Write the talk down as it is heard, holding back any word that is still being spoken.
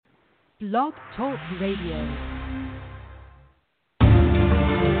Blog Talk Radio.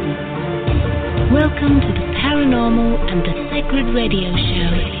 Welcome to the Paranormal and the Sacred Radio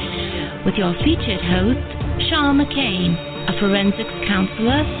Show with your featured host, Shah McCain, a forensics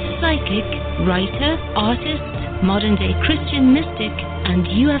counselor, psychic, writer, artist, modern-day Christian mystic, and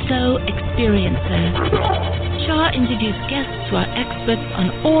UFO experiencer. Shah introduced guests who are experts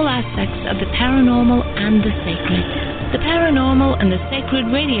on all aspects of the paranormal and the sacred. The Paranormal and the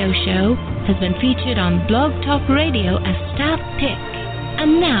Sacred Radio Show has been featured on Blog Talk Radio as staff pick.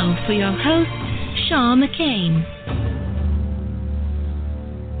 And now for your host, Shah McCain.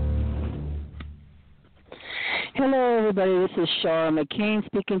 Hello, everybody. This is Shah McCain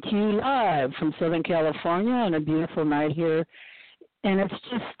speaking to you live from Southern California on a beautiful night here. And it's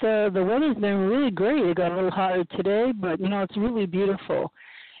just, the weather's been really great. It got a little hotter today, but, it's really beautiful.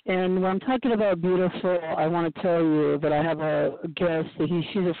 And when I'm talking about beautiful, I want to tell you that I have a guest.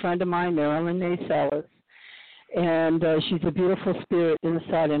 She's a friend of mine, Marilyn A. Salas. And she's a beautiful spirit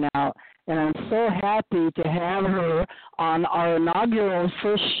inside and out. And I'm so happy to have her on our inaugural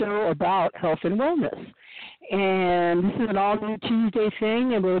first show about health and wellness. And this is an all-new Tuesday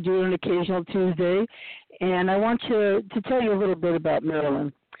thing, and we'll do an occasional Tuesday. And I want to tell you a little bit about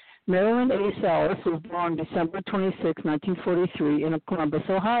Marilyn. Marilyn A. Salas was born December 26, 1943 in Columbus,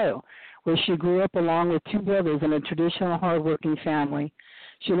 Ohio, where she grew up along with two brothers in a traditional hardworking family.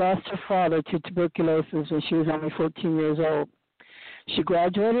 She lost her father to tuberculosis when she was only 14 years old. She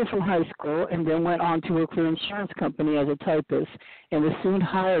graduated from high school and then went on to work for an insurance company as a typist and was soon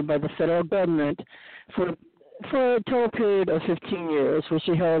hired by the federal government for a total period of 15 years, where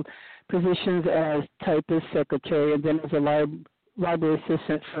she held positions as typist, secretary, and then as a library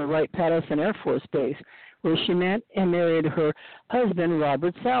assistant for Wright-Patterson Air Force Base, where she met and married her husband,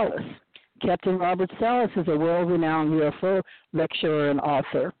 Robert Salas. Captain Robert Salas is a world-renowned UFO lecturer and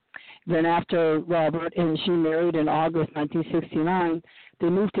author. Then after Robert and she married in August 1969, they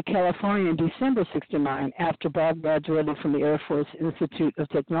moved to California in December 69 after Bob graduated from the Air Force Institute of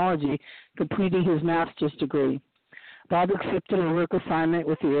Technology, completing his master's degree. Bob accepted a work assignment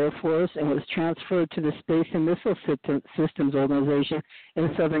with the Air Force and was transferred to the Space and Missile Systems Organization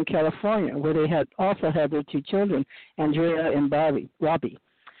in Southern California, where they also had their two children, Andrea and Robbie.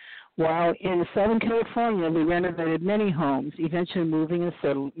 While in Southern California, they renovated many homes, eventually moving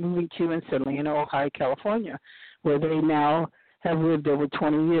to and settling in Ojai, California, where they now have lived over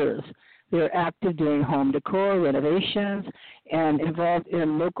 20 years. They are active doing home decor, renovations, and involved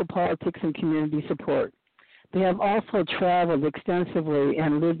in local politics and community support. They have also traveled extensively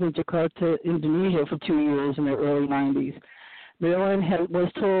and lived in Jakarta, Indonesia for 2 years in the early 90s. Marilyn was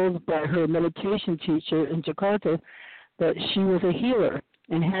told by her meditation teacher in Jakarta that she was a healer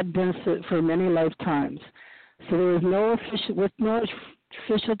and had been for many lifetimes. So there was no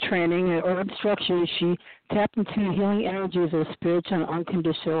official training or instruction. She tapped into healing energies of spiritual and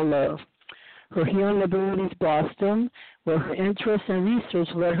unconditional love. Her healing abilities blossomed, where her interest in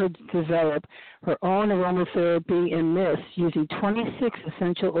research led her to develop her own aromatherapy and mist using 26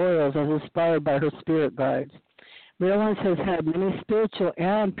 essential oils as inspired by her spirit guides. Marilyn has had many spiritual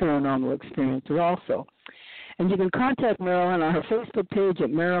and paranormal experiences also. And you can contact Marilyn on her Facebook page at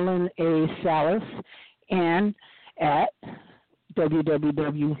Marilyn A. Salas and at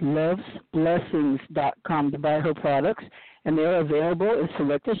www.lovesblessings.com to buy her products, and they are available in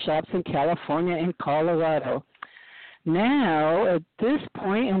selected shops in California and Colorado. Now, at this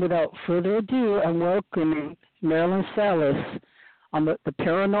point, and without further ado, I'm welcoming Marilyn Salas on the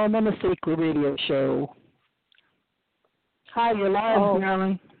Paranormal and the Sacred Radio Show. Hi, you're live,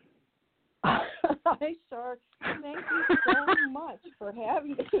 Marilyn. Hi, Shar. Thank you so much for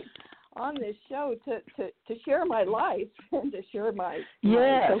having me on this show to share my life and to share my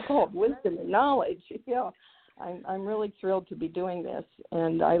so-called wisdom and knowledge. Yeah, I'm really thrilled to be doing this,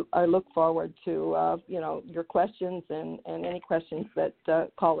 and I look forward to your questions and any questions that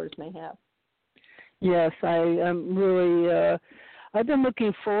callers may have. Yes, I am really. I've been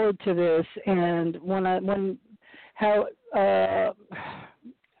looking forward to this, and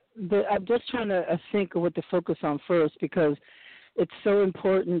I'm just trying to think of what to focus on first, because it's so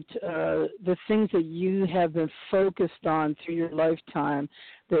important, the things that you have been focused on through your lifetime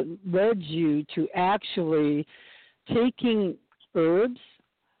that led you to actually taking herbs,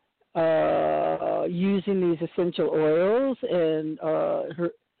 using these essential oils and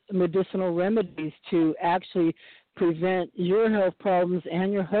medicinal remedies to actually prevent your health problems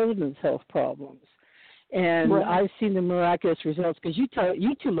and your husband's health problems. And right. I've seen the miraculous results, because you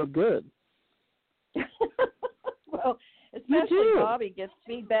two look good. Well, especially Bobby gets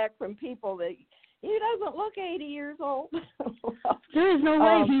feedback from people that He doesn't look 80 years old. There is no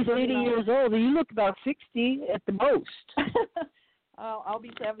way he's 80 years old. You look about 60 at the most. I'll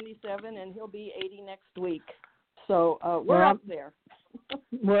be 77, and he'll be 80 next week. So we're up there.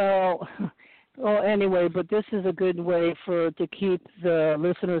 Well, anyway, but this is a good way to keep the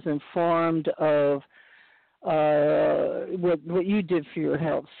listeners informed of what you did for your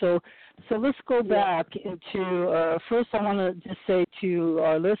health. So let's go back into first. I want to just say to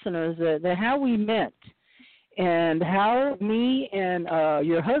our listeners that how we met and how me and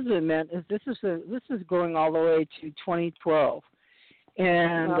your husband met is this is going all the way to 2012,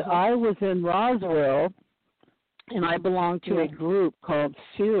 and I was in Roswell, and I belonged to a group called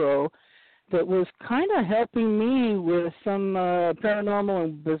Zero that was kind of helping me with some paranormal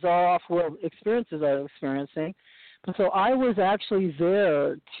and bizarre off-world experiences I was experiencing. And so I was actually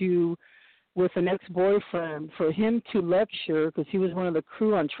there with an ex-boyfriend for him to lecture because he was one of the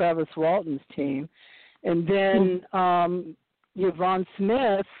crew on Travis Walton's team. And then Yvonne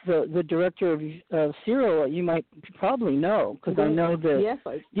Smith, the director of Zero, you might probably know because I know that.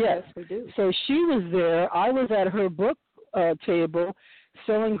 Yes, we do. So she was there. I was at her book table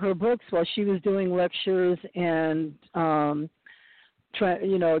selling her books while she was doing lectures and go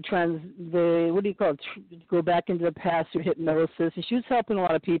back into the past through hypnosis, and she was helping a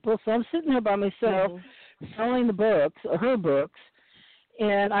lot of people. So I'm sitting here by myself selling her books,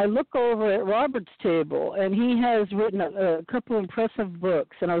 and I look over at Robert's table, and he has written a couple of impressive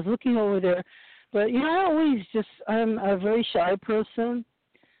books, and I was looking over there. But, I'm a very shy person.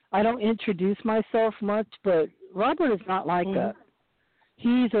 I don't introduce myself much, but Robert is not like that.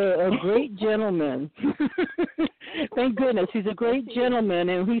 He's a great gentleman. Thank goodness. He's a great gentleman.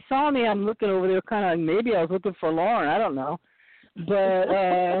 And when he saw me, I'm looking over there kind of maybe I was looking for Lauren. I don't know.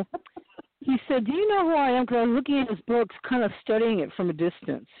 But he said, do you know who I am? Because I was looking at his books, kind of studying it from a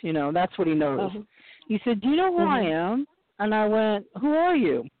distance. That's what he noticed. He said, do you know who I am? And I went, who are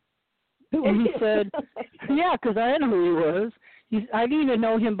you? And he said, yeah, because I didn't know who he was. I didn't even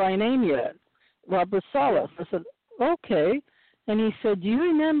know him by name yet, Robert Salas. I said, okay. And he said, do you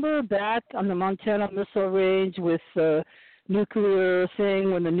remember back on the Montana missile range with the nuclear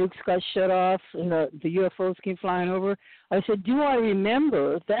thing when the nukes got shut off and the UFOs came flying over? I said, do I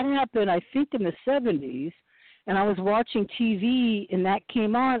remember? That happened, I think, in the 70s, and I was watching TV, and that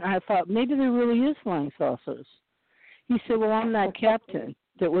came on, and I thought, maybe there really is flying saucers. He said, well, I'm that captain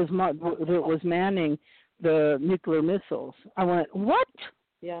that was manning the nuclear missiles. I went, what?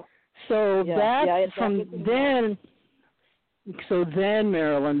 Yeah. So So then,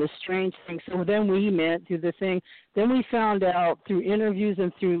 Marilyn, the strange thing, so then we met through the thing, then we found out through interviews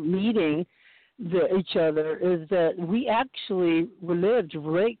and through meeting each other is that we actually lived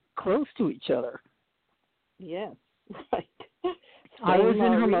right close to each other. Yes, right. I was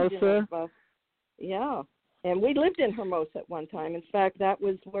in Hermosa. And we lived in Hermosa at one time. In fact, that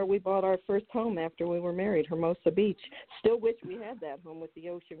was where we bought our first home after we were married, Hermosa Beach. Still wish we had that home with the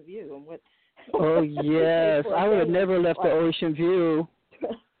ocean view. And oh, yes. I would have never left the ocean view.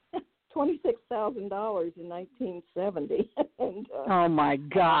 $26,000 in 1970. And, oh, my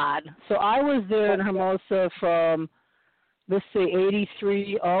God. So I was there in Hermosa from, let's say,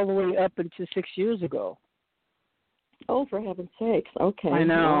 83 all the way up until 6 years ago. Oh, for heaven's sakes. Okay. I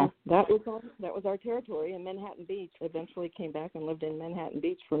know. Well, that was our territory in Manhattan Beach. Eventually came back and lived in Manhattan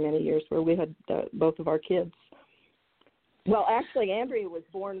Beach for many years where we had both of our kids. Well, actually, Andrea was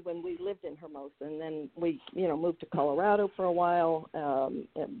born when we lived in Hermosa, and then we, moved to Colorado for a while.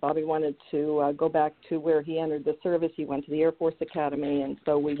 And Bobby wanted to go back to where he entered the service. He went to the Air Force Academy, and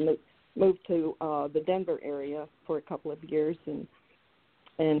so we moved to the Denver area for a couple of years,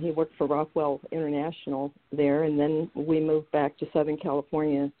 and he worked for Rockwell International there, and then we moved back to Southern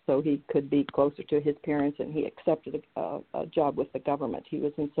California so he could be closer to his parents, and he accepted a job with the government. He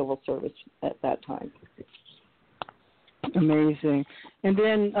was in civil service at that time. Amazing. And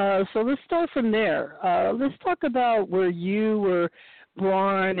then, so let's start from there. Let's talk about where you were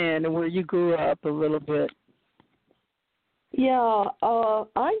born and where you grew up a little bit. Yeah,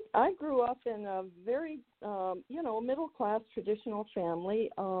 I grew up in a very, middle-class traditional family.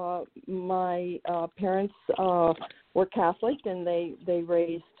 My parents were Catholic, and they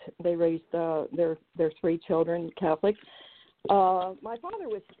raised their three children Catholic. My father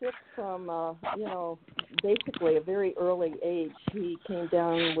was sick from, basically a very early age. He came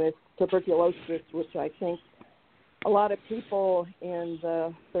down with tuberculosis, which I think a lot of people in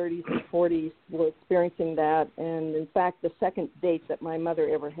the 30s and 40s were experiencing that. And, in fact, the second date that my mother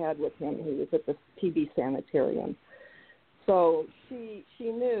ever had with him, he was at the TB sanitarium. So she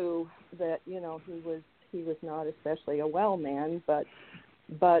knew that, he was not especially a well man, but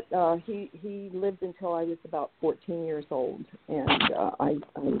But he lived until I was about 14 years old, and I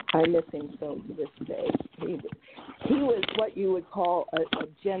miss him so to this day. He was what you would call a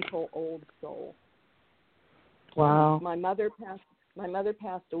gentle old soul. Wow. My mother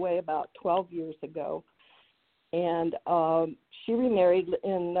passed away about 12 years ago, and she remarried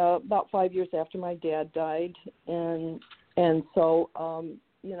in about 5 years after my dad died, and so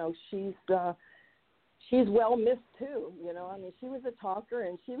she's well missed too. I mean, she was a talker,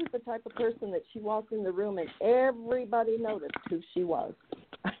 and she was the type of person that she walked in the room and everybody noticed who she was.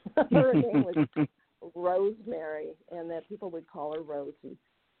 Her name was Rosemary, and that people would call her Rosie.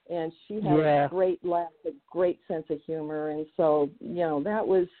 And she had a great laugh, a great sense of humor, and so that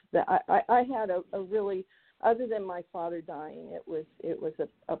was I had a really, other than my father dying, it was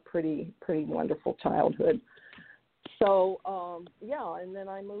a pretty wonderful childhood. So and then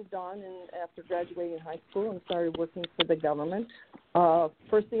I moved on, and after graduating high school, and started working for the government.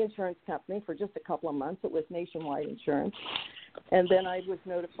 First, the insurance company for just a couple of months. It was Nationwide Insurance, and then I was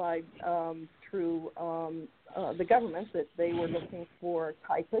notified through the government that they were looking for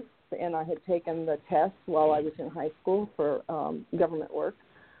typists, and I had taken the test while I was in high school for government work.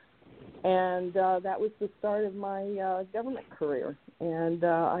 And that was the start of my government career. And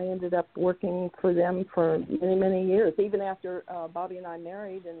I ended up working for them for many, many years. Even after Bobby and I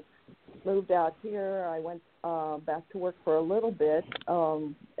married and moved out here, I went back to work for a little bit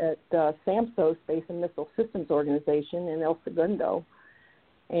at SAMSO, Space and Missile Systems Organization in El Segundo.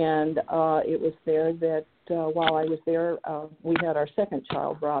 And it was there that while I was there, we had our second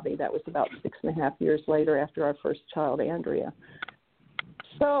child, Robbie. That was about 6.5 years later after our first child, Andrea.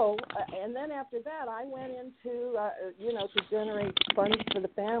 So, and then after that, I went into, to generate funds for the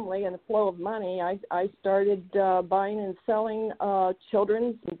family and a flow of money. I started buying and selling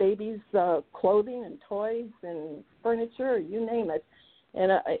children's and babies' clothing and toys and furniture, you name it.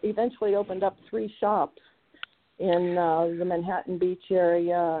 And I eventually opened up 3 shops in the Manhattan Beach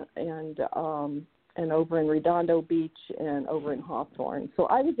area and over in Redondo Beach and over in Hawthorne. So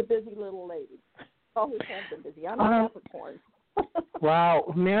I was a busy little lady. Always have been busy. I'm a Capricorn.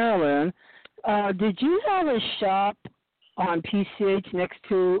 Wow, Marilyn, did you have a shop on PCH next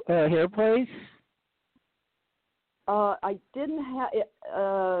to a hair place? I didn't have it.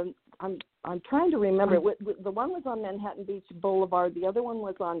 I'm trying to remember. The one was on Manhattan Beach Boulevard. The other one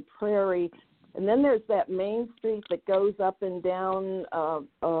was on Prairie. And then there's that main street that goes up and down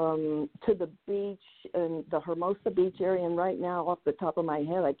to the beach and the Hermosa Beach area. And right now, off the top of my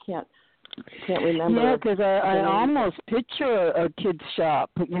head, I can't remember. Yeah, because I almost picture a kid's shop,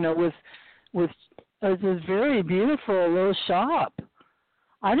 with this very beautiful little shop.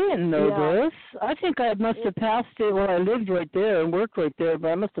 I didn't know this. I think I must have passed it when I lived right there and worked right there, but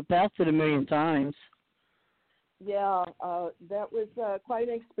I must have passed it a million times. Yeah, that was quite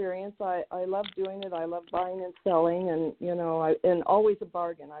an experience. I loved doing it. I loved buying and selling, and and always a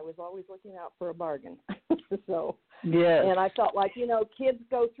bargain. I was always looking out for a bargain. So yeah, and I felt like kids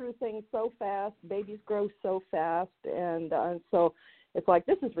go through things so fast, babies grow so fast, and so it's like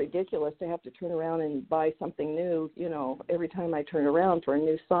this is ridiculous to have to turn around and buy something new. Every time I turn around for a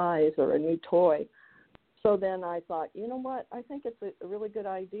new size or a new toy. So then I thought, you know what, I think it's a really good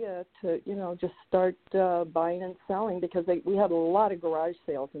idea to, just start buying and selling because we had a lot of garage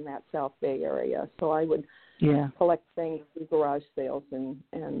sales in that South Bay area. So I would collect things through garage sales and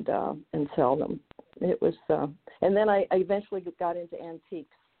sell them. It was, and then I eventually got into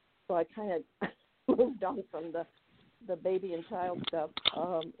antiques. So I kind of moved on from the baby and child stuff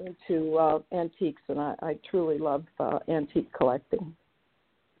into antiques, and I truly love antique collecting.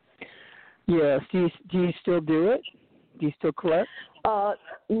 Yes. Do you still do it? Do you still collect?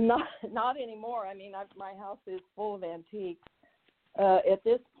 Not anymore. I mean, my house is full of antiques. At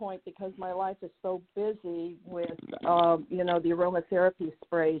this point, because my life is so busy with, the aromatherapy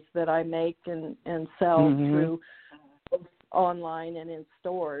sprays that I make and sell through online and in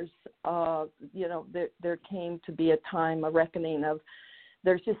stores, there came to be a time, a reckoning of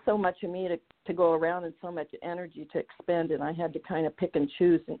there's just so much of me to go around and so much energy to expend, and I had to kind of pick and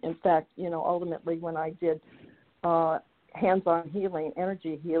choose. And in fact, ultimately when I did hands-on healing,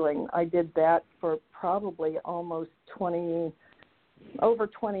 energy healing, I did that for probably almost over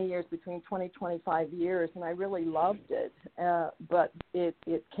 20 years, between 20, 25 years, and I really loved it. But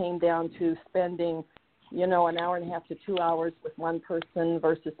it came down to spending, an hour and a half to 2 hours with one person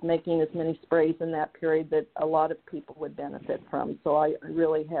versus making as many sprays in that period that a lot of people would benefit from. So I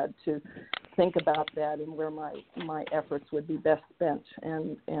really had to think about that and where my efforts would be best spent.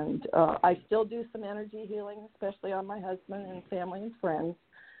 And I still do some energy healing, especially on my husband and family and friends.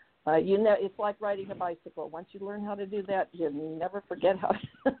 It's like riding a bicycle. Once you learn how to do that, you never forget how to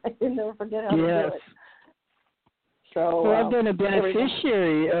do it. So, well, I've been a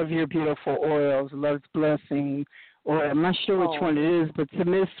beneficiary of your beautiful oils, Love's Blessing, or I'm not sure which one it is, but it's a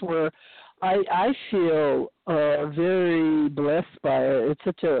mist where I feel very blessed by it. It's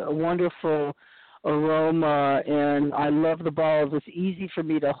such a wonderful aroma, and I love the bottles. It's easy for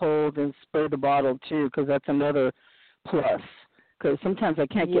me to hold and spray the bottle, too, because that's another plus. Because sometimes I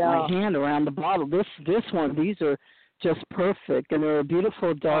can't get my hand around the bottle. This one, these are just perfect, and they're a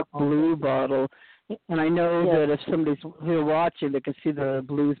beautiful dark blue bottle. And I know that if somebody's here watching, they can see the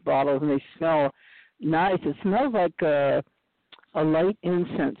blues bottles, and they smell nice. It smells like a light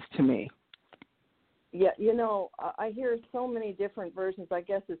incense to me. Yeah, I hear so many different versions. I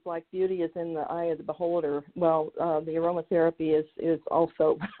guess it's like beauty is in the eye of the beholder. Well, the aromatherapy is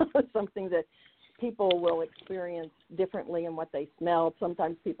also something that people will experience differently in what they smell.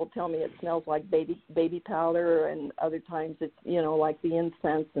 Sometimes people tell me it smells like baby powder, and other times it's, like the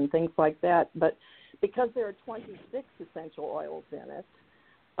incense and things like that. But because there are 26 essential oils in it,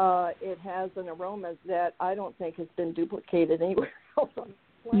 it has an aroma that I don't think has been duplicated anywhere else on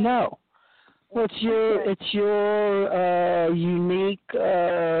the planet. No. Well, it's your unique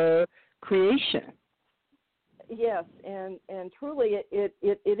creation. Yes, and truly it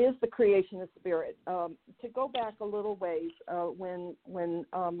is the creation of spirit. To go back a little ways, when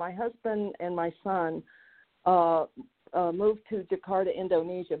my husband and my son moved to Jakarta,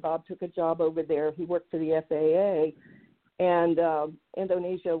 Indonesia, Bob took a job over there. He worked for the FAA, and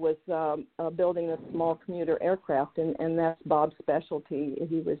Indonesia was building a small commuter aircraft, and that's Bob's specialty.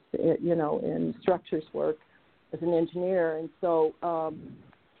 He was, in structures work as an engineer, and so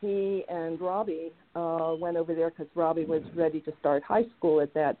he and Robbie went over there because Robbie was ready to start high school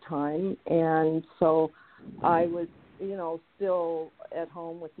at that time, and so I was, still at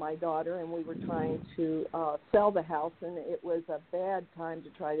home with my daughter, and we were trying to sell the house, and it was a bad time to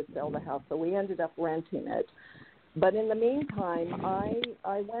try to sell the house, so we ended up renting it. But in the meantime,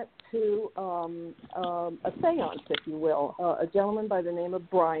 I went to a seance, if you will. A gentleman by the name of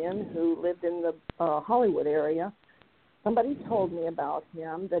Brian, who lived in the Hollywood area. Somebody told me about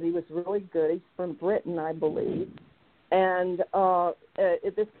him, that he was really good. He's from Britain, I believe. And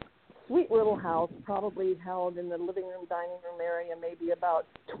this sweet little house probably held in the living room, dining room area, maybe about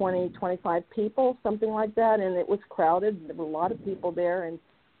 20, 25 people, something like that. And it was crowded. There were a lot of people there.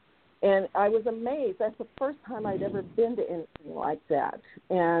 And I was amazed. That's the first time I'd ever been to anything like that.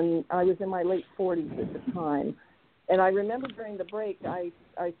 And I was in my late 40s at the time. And I remember during the break, I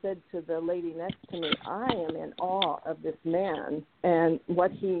said to the lady next to me, I am in awe of this man and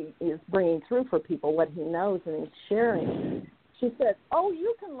what he is bringing through for people, what he knows and he's sharing. She said, oh,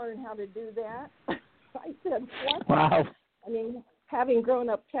 you can learn how to do that. I said, what? Wow. I mean, having grown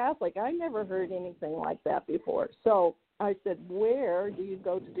up Catholic, I never heard anything like that before. So I said, where do you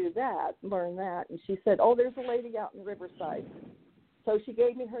go to do that, learn that? And she said, oh, there's a lady out in Riverside. So she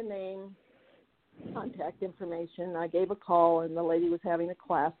gave me her name, contact information. I gave a call, and the lady was having a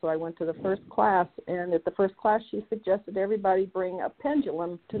class, so I went to the first class. And at the first class, she suggested everybody bring a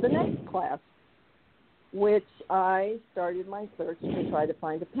pendulum to the next class, which I started my search to try to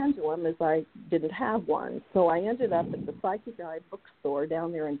find a pendulum, as I didn't have one. So I ended up at the Psychic Eye bookstore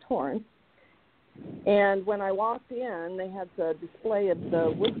down there in Torrance. And when I walked in, they had the display of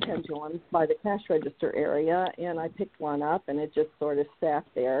the wood pendulums by the cash register area, and I picked one up, and it just sort of sat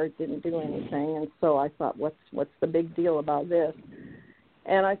there. It didn't do anything, and so I thought, what's the big deal about this?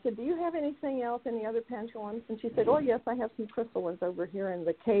 And I said, do you have anything else, any other pendulums? And she said, oh, yes, I have some crystal ones over here in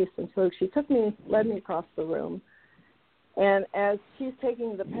the case. And so she led me across the room. And as she's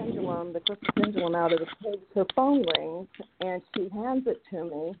taking the pendulum, the crystal pendulum out of the case, her phone rings, and she hands it to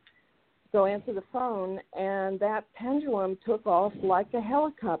me. So I answer the phone, and that pendulum took off like a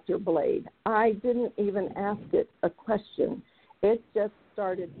helicopter blade. I didn't even ask it a question. It just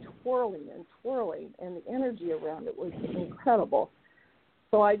started twirling and twirling, and the energy around it was incredible.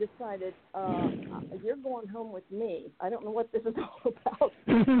 So I decided, you're going home with me. I don't know what this is all about,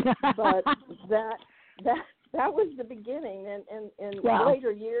 but that was the beginning. And wow.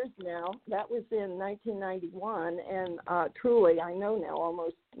 Later years now, that was in 1991, and truly, I know now,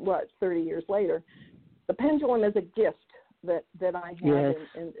 almost 30 years later, the pendulum is a gift that I have yes.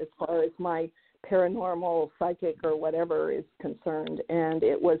 in as far as my paranormal, psychic, or whatever is concerned. And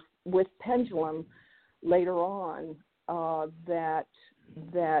it was with pendulum later on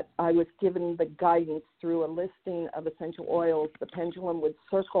that I was given the guidance through a listing of essential oils. The pendulum would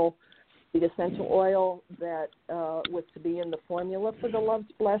circle the essential oil that was to be in the formula for the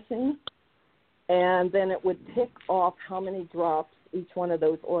Love's Blessing, and then it would tick off how many drops each one of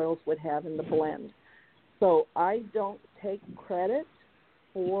those oils would have in the blend. So I don't take credit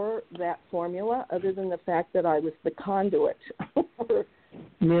for that formula other than the fact that I was the conduit for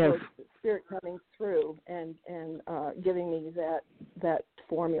Spirit coming through and giving me that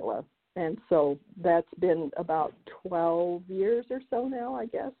formula. And so that's been about 12 years or so now, I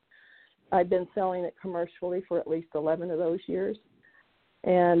guess. I've been selling it commercially for at least 11 of those years.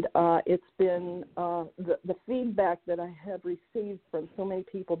 And it's been the feedback that I have received from so many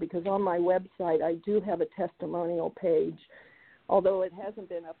people, because on my website I do have a testimonial page, although it hasn't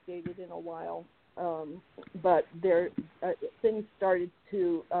been updated in a while. But there, things started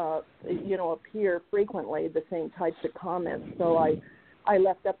to, appear frequently, the same types of comments. So I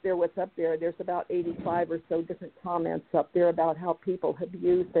left up there what's up there. There's about 85 or so different comments up there about how people have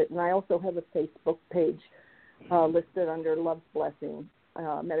used it. And I also have a Facebook page listed under Love's Blessing,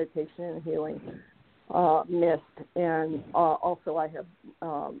 Meditation and Healing Mist. And also I have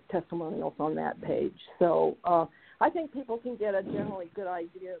testimonials on that page. So I think people can get a generally good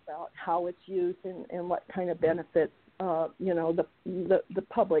idea about how it's used and what kind of benefits, the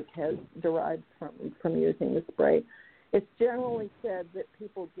public has derived from using the spray. It's generally said that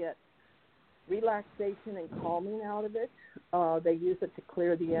people get relaxation and calming out of it. They use it to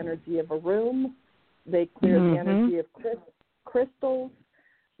clear the energy of a room. They clear the energy of crystals.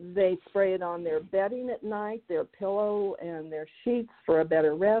 They spray it on their bedding at night, their pillow, and their sheets for a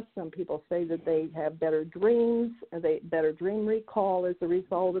better rest. Some people say that they have better dreams, better dream recall as a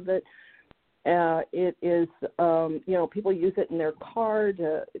result of it. It is, people use it in their car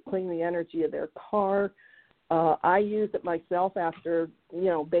to clean the energy of their car. I use it myself after,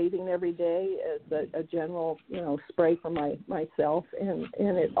 bathing every day as a general, spray for myself, and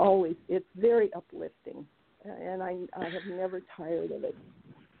it's very uplifting, and I have never tired of it.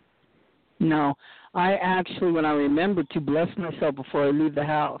 No, I actually, when I remember to bless myself before I leave the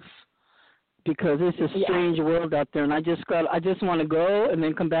house, because it's a strange world out there, and I just want to go and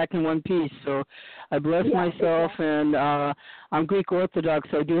then come back in one piece. So I bless myself, and I'm Greek Orthodox,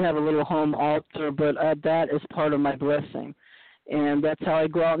 so I do have a little home altar, but that is part of my blessing, and that's how I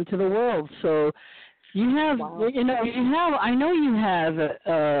go out into the world. So you have, I know you have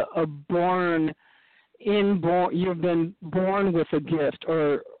you've been born with a gift,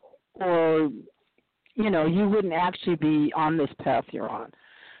 or you wouldn't actually be on this path you're on.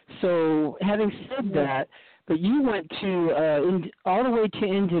 So having said that, but you went to all the way to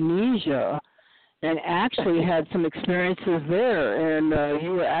Indonesia and actually had some experiences there, and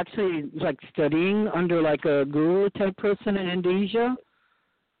you were actually like studying under like a guru type person in Indonesia?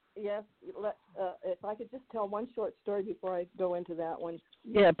 Yes. If I could just tell one short story before I go into that one.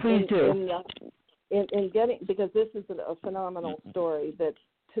 Yeah, please do. Because this is a phenomenal story that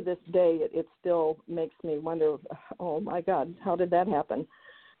to this day it still makes me wonder, oh my God, how did that happen?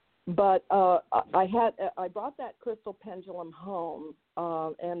 But I brought that crystal pendulum home,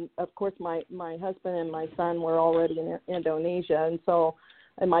 and of course my husband and my son were already in Indonesia,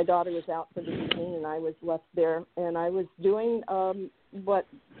 and my daughter was out for the evening, and I was left there, and I was doing what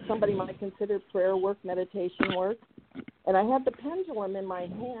somebody might consider prayer work, meditation work, and I had the pendulum in my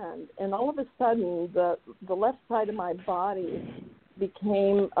hand, and all of a sudden the left side of my body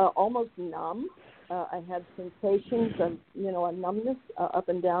became almost numb. I had sensations of, a numbness up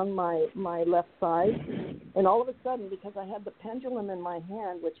and down my left side. And all of a sudden, because I had the pendulum in my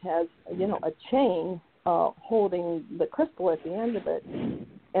hand, which has, a chain holding the crystal at the end of it,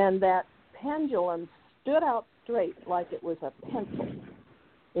 and that pendulum stood out straight like it was a pencil.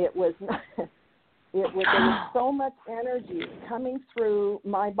 It was there was so much energy coming through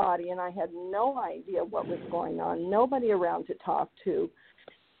my body, and I had no idea what was going on, nobody around to talk to.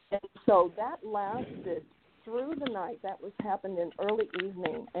 And so that lasted through the night. That happened in early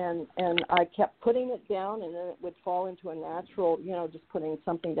evening, and I kept putting it down, and then it would fall into a natural, just putting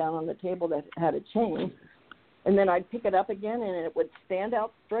something down on the table that had a chain. And then I'd pick it up again, and it would stand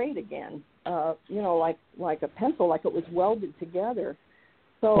out straight again, like a pencil, like it was welded together.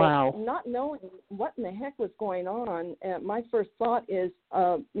 So Not knowing what in the heck was going on, my first thought is,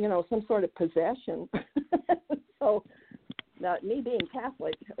 some sort of possession. So now, me being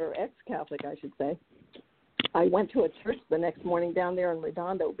Catholic, or ex-Catholic, I should say, I went to a church the next morning down there in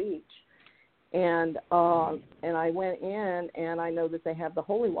Redondo Beach, and I went in, and I know that they have the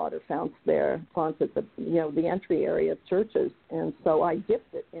holy water founts there, at the entry area of churches, and so I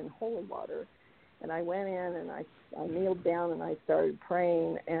dipped it in holy water, and I went in, and I kneeled down, and I started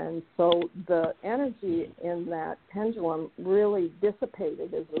praying, and so the energy in that pendulum really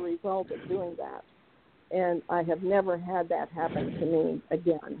dissipated as a result of doing that. And I have never had that happen to me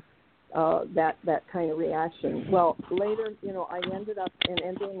again. that kind of reaction. Well, later, I ended up in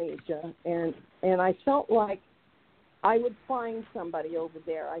Indonesia, and I felt like I would find somebody over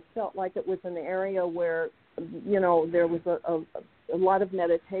there. I felt like it was an area where, there was a lot of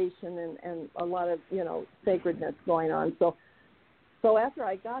meditation and a lot of, sacredness going on. So after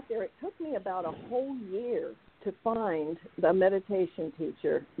I got there, it took me about a whole year to find the meditation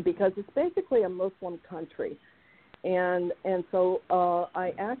teacher, because it's basically a Muslim country. And so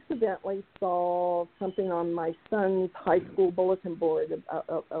I accidentally saw something on my son's high school bulletin board,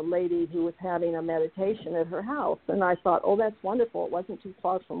 a lady who was having a meditation at her house. And I thought, oh, that's wonderful. It wasn't too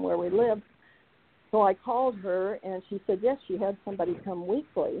far from where we lived. So I called her, and she said, yes, she had somebody come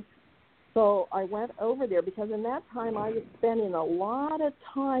weekly. So I went over there, because in that time I was spending a lot of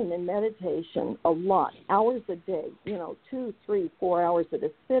time in meditation, a lot, hours a day, 2, 3, 4 hours at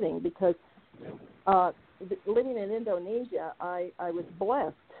a sitting, because living in Indonesia, I was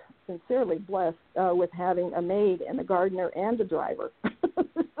blessed, sincerely blessed, with having a maid and a gardener and a driver.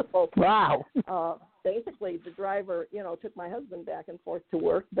 So, wow. Basically, the driver, took my husband back and forth to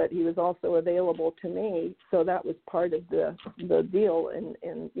work, but he was also available to me. So that was part of the deal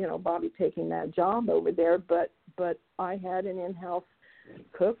in Bobby taking that job over there. But I had an in-house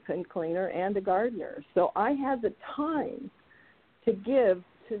cook and cleaner and a gardener. So I had the time to give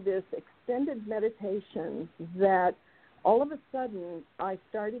to this extended meditation that all of a sudden I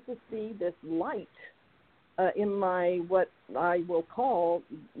started to see this light in my, what I will call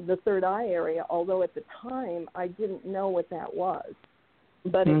the third eye area, although at the time I didn't know what that was.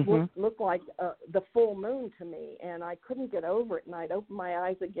 But it looked like the full moon to me, and I couldn't get over it, and I'd open my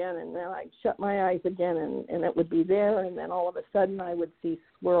eyes again, and then I'd shut my eyes again, and it would be there, and then all of a sudden I would see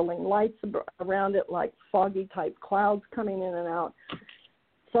swirling lights around it, like foggy-type clouds coming in and out.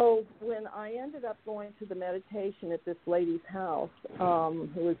 So when I ended up going to the meditation at this lady's house, who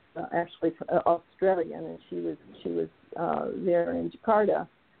was actually Australian, and she was there in Jakarta,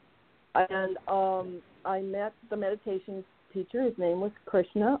 and I met the meditation teacher. His name was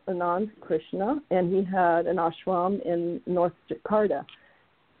Anand Krishna, and he had an ashram in North Jakarta.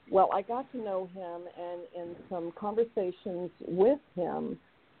 Well, I got to know him, and in some conversations with him,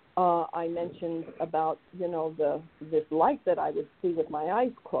 I mentioned about, this light that I would see with my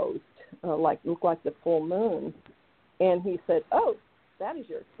eyes closed, looked like the full moon. And he said, oh, that is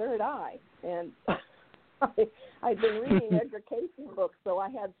your third eye. And I'd been reading Edgar Cayce's books, so I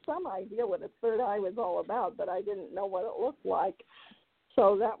had some idea what a third eye was all about, but I didn't know what it looked like.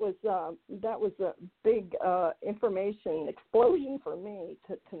 So that was a big information explosion for me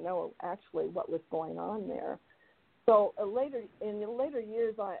to know actually what was going on there. So in the later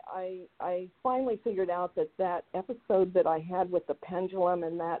years, I finally figured out that episode that I had with the pendulum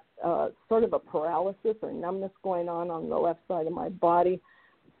and that sort of a paralysis or numbness going on the left side of my body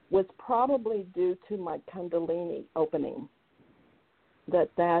was probably due to my Kundalini opening.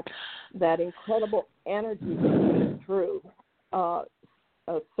 That incredible energy that came through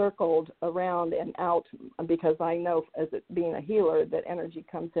circled around and out, because I know, as it being a healer, that energy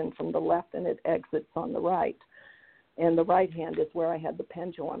comes in from the left and it exits on the right. And the right hand is where I had the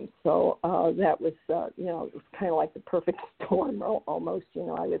pendulum. So that was, it was kind of like the perfect storm almost. I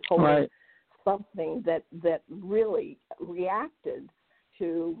was holding something that really reacted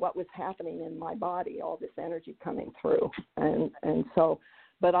to what was happening in my body, all this energy coming through. And so,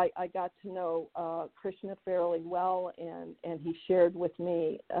 but I got to know Krishna fairly well, and he shared with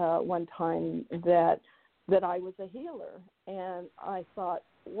me one time that I was a healer. And I thought,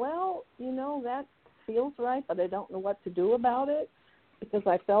 well, that feels right, but I don't know what to do about it, because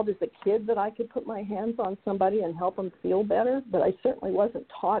I felt as a kid that I could put my hands on somebody and help them feel better, but I certainly wasn't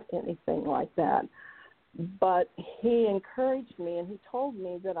taught anything like that. But he encouraged me, and he told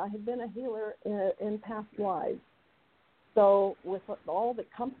me that I had been a healer in past lives. So with all the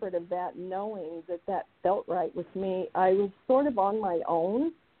comfort of that, knowing that felt right with me, I was sort of on my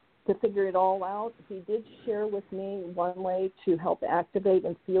own to figure it all out. He did share with me one way to help activate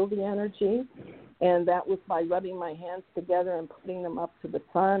and feel the energy, and that was by rubbing my hands together and putting them up to the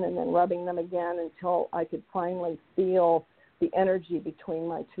sun and then rubbing them again until I could finally feel the energy between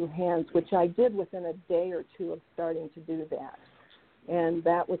my two hands, which I did within a day or two of starting to do that. And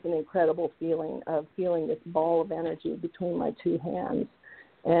that was an incredible feeling of feeling this ball of energy between my two hands.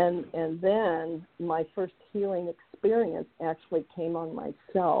 And then my first healing experience actually came on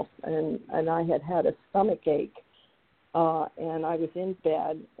myself, and I had a stomach ache, and I was in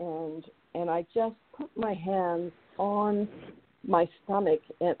bed, and I just put my hands on my stomach,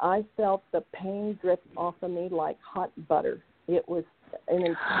 and I felt the pain drip off of me like hot butter. It was an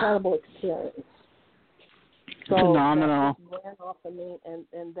incredible experience. So phenomenal. that just ran off of me,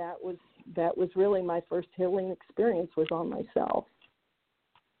 and that was really my first healing experience was on myself.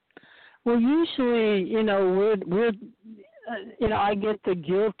 Well, usually, we're I get the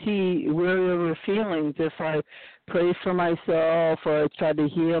guilty, weary feelings if I pray for myself or I try to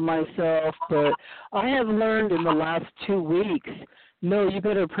heal myself. But I have learned in the last 2 weeks, no, you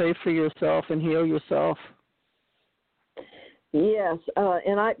better pray for yourself and heal yourself. Yes,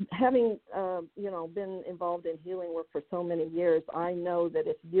 and I, having been involved in healing work for so many years, I know that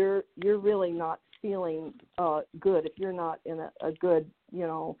if you're really not feeling good, if you're not in a good,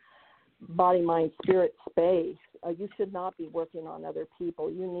 body, mind, spirit space, you should not be working on other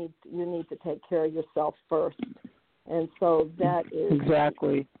people. You need to take care of yourself first. And so that is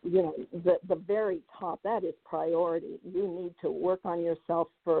exactly, the very top. That is priority. You need to work on yourself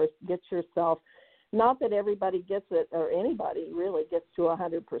first. Get yourself. Not that everybody gets it, or anybody really gets to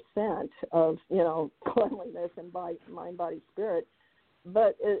 100% of cleanliness and mind, body, spirit.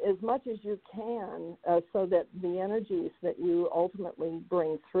 But as much as you can, so that the energies that you ultimately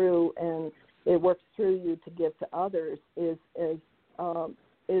bring through and it works through you to give to others is as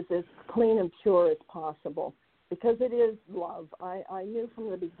clean and pure as possible, because it is love. I knew from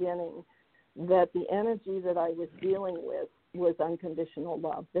the beginning that the energy that I was dealing with was unconditional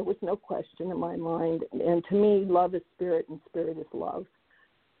love. There was no question in my mind. And to me, love is spirit and spirit is love.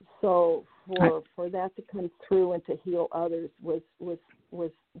 So for that to come through and to heal others was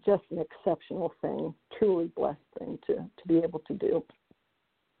just an exceptional thing, truly blessed thing to be able to do.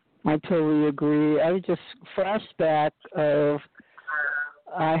 I totally agree. I just flashback of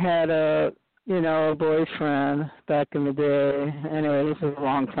I had a boyfriend back in the day. Anyway, this was a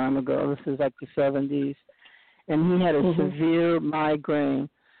long time ago. This is like the 70s. And he had a severe migraine.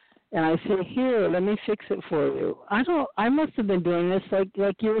 And I said, here, let me fix it for you. I must have been doing this like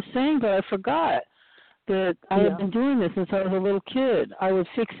you were saying, but I forgot that I had been doing this since I was a little kid. I was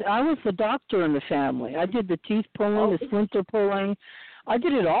the doctor in the family. I did the teeth pulling, the splinter pulling. I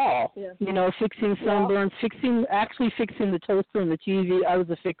did it all, fixing sunburns, fixing the toaster and the TV. I was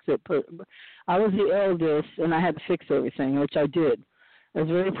a fix-it. I was the eldest, and I had to fix everything, which I did. It was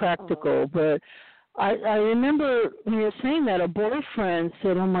very practical, but I remember when you were saying that, a boyfriend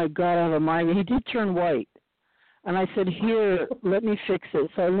said, oh, my God, I have a migraine. He did turn white. And I said, here, let me fix it.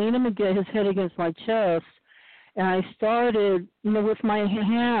 So I leaned his head against my chest, and I started, with my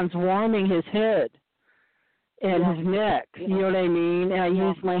hands warming his head and his neck, you know what I mean? And I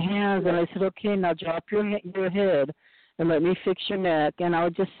used my hands, and I said, okay, now drop your head and let me fix your neck. And I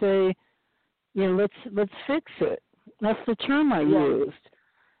would just say, let's fix it. That's the term I used.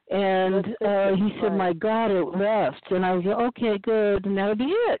 And he said, my God, it left. And I was like, okay, good, and that'll be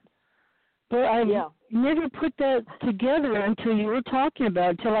it. But I never put that together until you were talking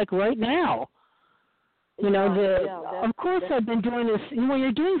about it, until like right now. Of course I've been doing this. When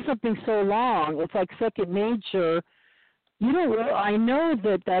you're doing something so long, it's like second nature. I know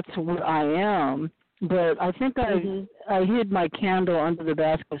that that's what I am, but I think I hid my candle under the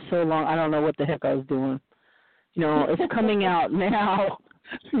basket so long, I don't know what the heck I was doing. It's coming out now.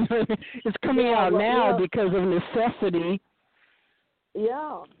 It's coming out now because of necessity.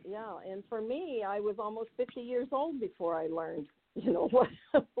 Yeah. And for me, I was almost 50 years old before I learned,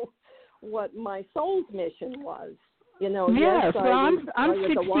 what my soul's mission was. Yes, I'm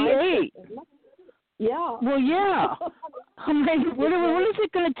 68. Yeah. Well, yeah. I mean, what is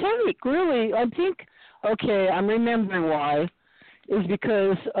it going to take, really? I think, okay, I'm remembering why. Is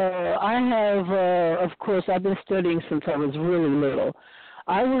because I have, of course, I've been studying since I was really little.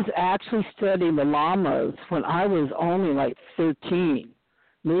 I was actually studying the lamas when I was only like 13,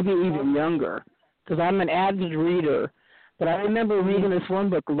 maybe even younger, because I'm an avid reader. But I remember reading this one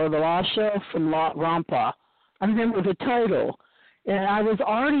book, La Lasha from La Rampa. I remember the title. And I was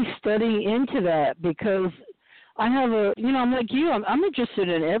already studying into that because I have I'm like you, I'm interested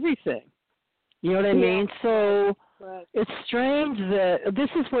in everything. You know what I mean? So it's strange that this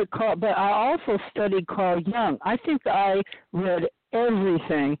is but I also studied Carl Jung. I think I read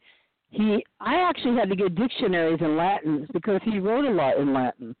everything. I actually had to get dictionaries in Latin because he wrote a lot in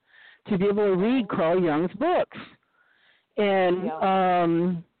Latin to be able to read Carl Jung's books.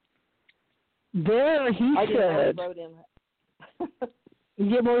 And there he said, he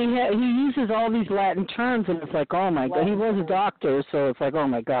uses all these Latin terms, and it's like, oh my God, he was a doctor, so it's like, oh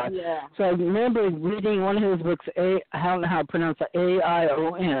my God. Yeah. So I remember reading one of his books, I don't know how to pronounce it,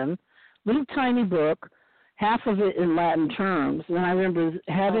 A-I-O-N, little tiny book, half of it in Latin terms. And I remember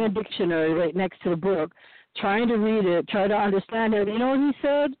having a dictionary right next to the book, trying to read it, try to understand it. You know what he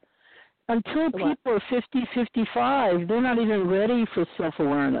said? Until people are 50, 55, they're not even ready for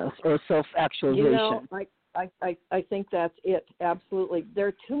self-awareness or self-actualization. I think that's it. Absolutely. There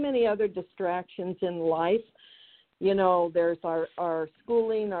are too many other distractions in life. You know, there's our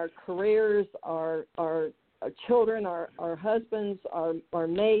schooling, our careers, our children, our husbands, our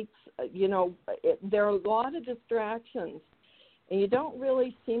mates. You know, there are a lot of distractions, and you don't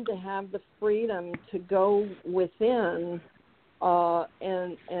really seem to have the freedom to go within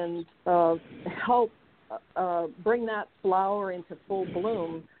and help bring that flower into full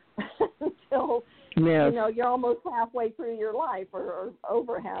bloom until you know you're almost halfway through your life or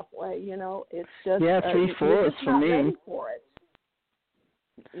over halfway. You know, it's just 3/4 for me. Ready for it.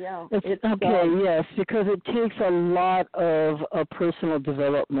 Yeah, it's okay. Yes, because it takes a lot of personal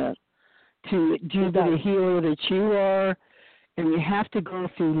development to do the healer that you are, and you have to go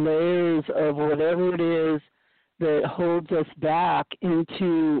through layers of whatever it is that holds us back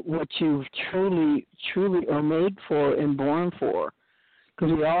into what you truly are made for and born for.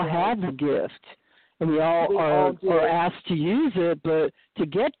 Because we all have the gift, and we all are asked to use it, but to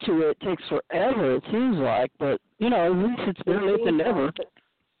get to it takes forever, it seems like. But, you know, at least it's better late than never.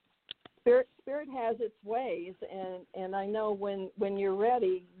 Spirit has its ways, and I know when you're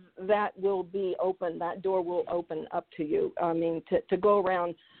ready, that will be open. That door will open up to you. I mean, to go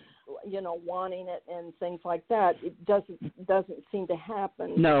around, you know, wanting it and things like that, it doesn't seem to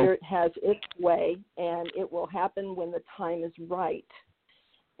happen. No. Spirit has its way, and it will happen when the time is right.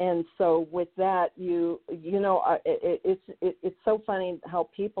 And so with that, you know, it's so funny how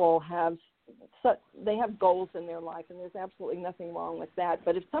people have they have goals in their life, and there's absolutely nothing wrong with that.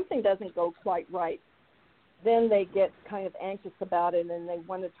 But if something doesn't go quite right, then they get kind of anxious about it, and they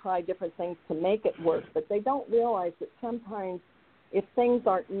want to try different things to make it work. But they don't realize that sometimes if things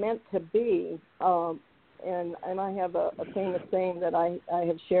aren't meant to be, and I have a famous saying that I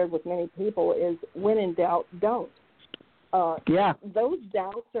have shared with many people is, when in doubt, don't. Those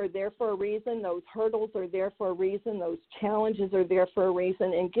doubts are there for a reason. Those hurdles are there for a reason. Those challenges are there for a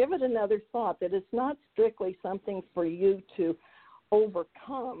reason. And give it another thought, that it's not strictly something for you to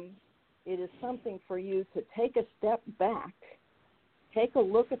overcome. It is something for you to take a step back, take a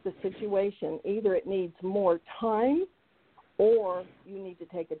look at the situation. Either it needs more time or you need to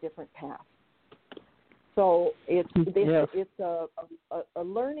take a different path. So it's a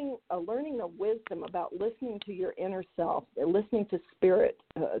learning of wisdom about listening to your inner self, listening to Spirit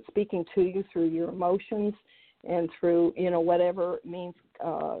speaking to you through your emotions and through, you know, whatever means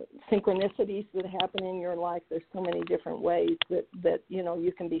synchronicities that happen in your life. There's so many different ways that you know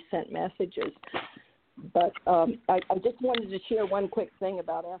you can be sent messages. But I just wanted to share one quick thing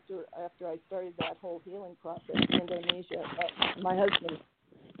about after I started that whole healing process in Indonesia. My husband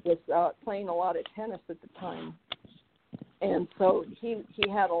was playing a lot of tennis at the time, and so he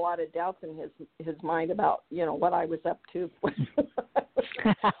had a lot of doubts in his mind about, you know, what I was up to,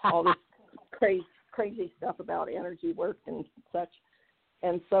 all this crazy stuff about energy work and such.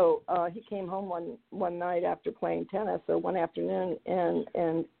 And so he came home one night after playing tennis, or one afternoon,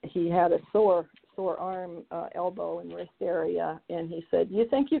 and he had a sore arm, elbow, and wrist area, and he said, "You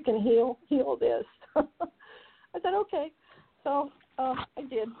think you can heal this?" I said, "Okay." So I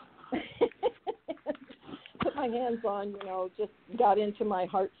did. Put my hands on, you know, just got into my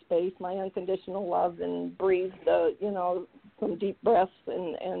heart space, my unconditional love, and breathed, you know, some deep breaths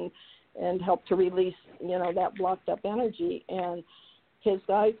and helped to release, you know, that blocked up energy. And his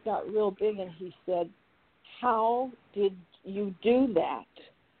eyes got real big, and he said, "How did you do that?"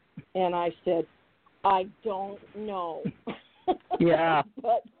 And I said, "I don't know." Yeah.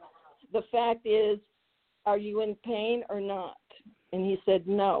 But the fact is, are you in pain or not? And he said,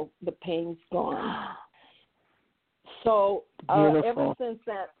 "No, the pain's gone." So ever since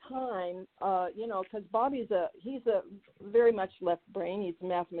that time, you know, because Bobby's he's a very much left brain. He's a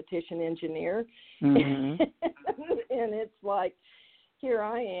mathematician, engineer. Mm-hmm. And it's like, here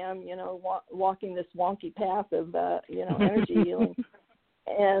I am, you know, walking this wonky path of, you know, energy healing.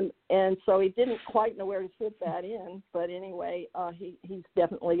 And so he didn't quite know where to fit that in, but anyway, he's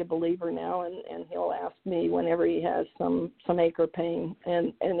definitely a believer now, and he'll ask me whenever he has some ache or pain,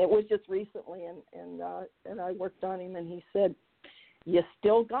 and it was just recently, and I worked on him, and he said, "You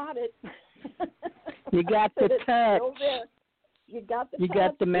still got it." You got the touch. You got the touch. You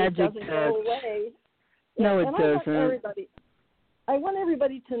got the magic touch. It doesn't go away. No, it doesn't. I want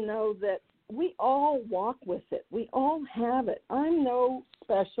everybody to know that we all walk with it. We all have it. I'm no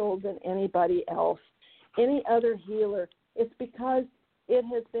special than anybody else, any other healer. It's because it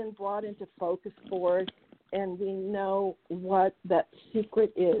has been brought into focus for us, and we know what that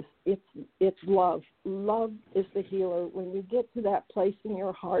secret is. It's love. Love is the healer. When you get to that place in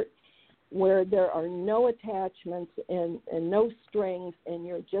your heart where there are no attachments and no strings, and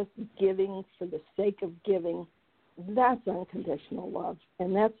you're just giving for the sake of giving, that's unconditional love.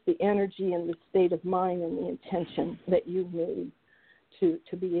 And that's the energy and the state of mind and the intention that you need to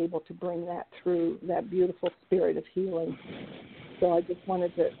be able to bring that through, that beautiful spirit of healing. So I just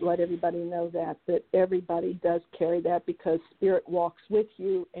wanted to let everybody know that everybody does carry that, because spirit walks with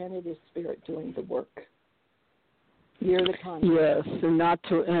you, and it is spirit doing the work. You're the conduit. Yes, and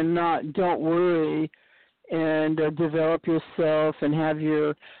don't worry, and develop yourself and have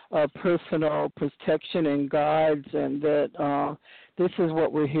your personal protection and guides, and that this is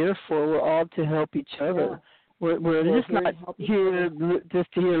what we're here for. We're all to help each other. Yeah. We're just not here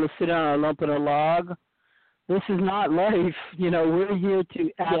just to sit on a lump of a log. This is not life. We're here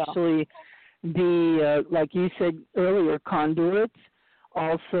to actually be, like you said earlier, conduits.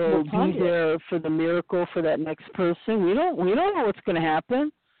 Also, be there for the miracle for that next person. We don't know what's going to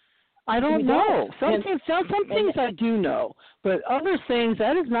happen. I don't know. Some things I do know, but other things,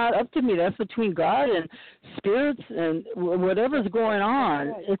 that is not up to me. That's between God and spirits and whatever's going on.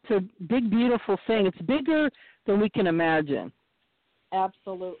 Right. It's a big, beautiful thing. It's bigger than we can imagine.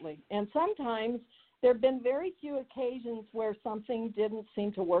 Absolutely. And sometimes there have been very few occasions where something didn't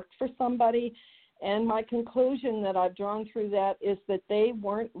seem to work for somebody. And my conclusion that I've drawn through that is that they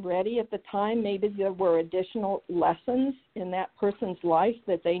weren't ready at the time. Maybe there were additional lessons in that person's life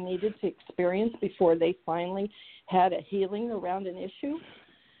that they needed to experience before they finally had a healing around an issue.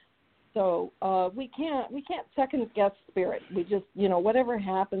 So we can't second guess spirit. We just, whatever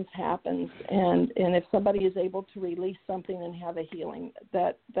happens. And if somebody is able to release something and have a healing,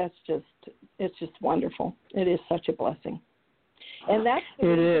 it's just wonderful. It is such a blessing. And that's the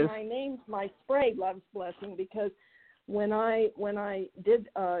reason I named my spray Love's Blessing, because when I did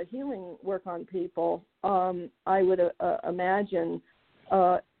healing work on people, I would imagine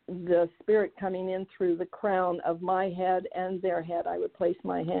the spirit coming in through the crown of my head and their head. I would place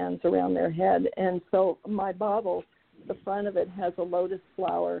my hands around their head. And so my bottle, the front of it has a lotus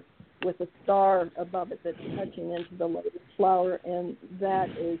flower with a star above it that's touching into the lotus flower, and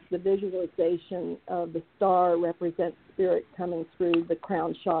that is the visualization of the star represents spirit coming through the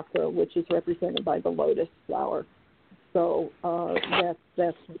crown chakra, which is represented by the lotus flower. So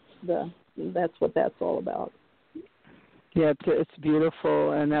that's what that's all about. Yeah, it's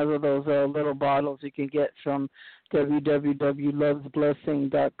beautiful, and those are those little bottles you can get from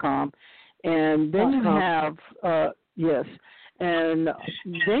www.lovesblessing.com. And then you have, yes, and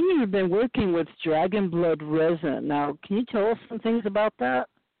then you've been working with dragon blood resin. Now, can you tell us some things about that?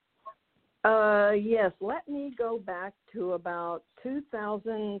 Yes, let me go back to about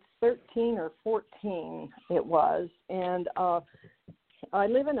 2013 or 14 it was, and we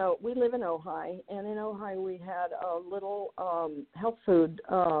live in Ojai, and in Ojai we had a little health food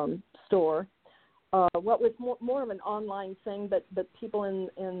store. What was more of an online thing, but people in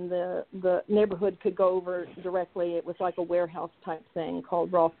the neighborhood could go over directly. It was like a warehouse type thing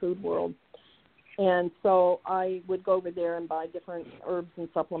called Raw Food World. And so I would go over there and buy different herbs and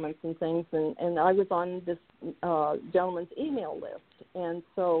supplements and things, and I was on this gentleman's email list. And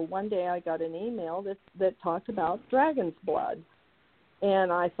so one day I got an email that talked about dragon's blood.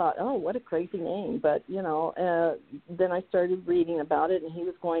 And I thought, oh, what a crazy name. But, then I started reading about it, and he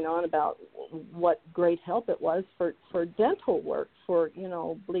was going on about what great help it was for dental work, for,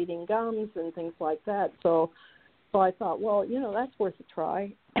 bleeding gums and things like that. So I thought, well, that's worth a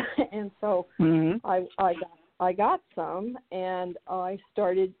try. And so I got some, and I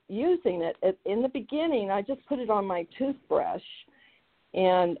started using it. In the beginning, I just put it on my toothbrush.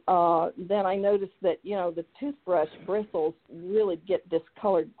 And then I noticed that, the toothbrush bristles really get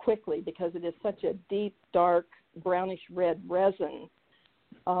discolored quickly because it is such a deep, dark, brownish-red resin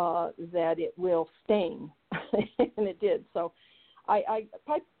that it will stain, and it did. So I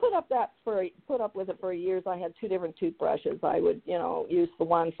put up with it for years. I had two different toothbrushes. I would, use the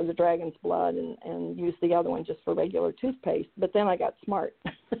one for the dragon's blood and use the other one just for regular toothpaste. But then I got smart,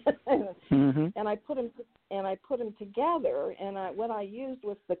 and I put them together. And what I used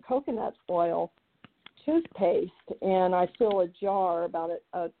was the coconut oil toothpaste, and I fill a jar, about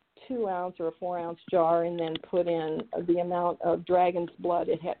a 2-ounce or a 4-ounce jar, and then put in the amount of dragon's blood.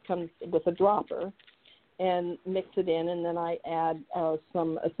 It comes with a dropper, and mix it in, and then I add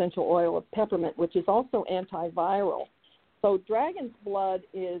some essential oil of peppermint, which is also antiviral. So dragon's blood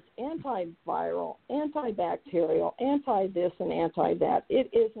is antiviral, antibacterial, anti-this and anti-that.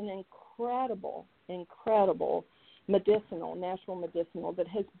 It is an incredible natural medicinal that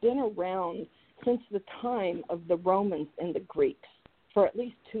has been around since the time of the Romans and the Greeks for at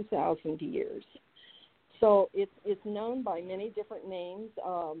least 2,000 years. So it's known by many different names.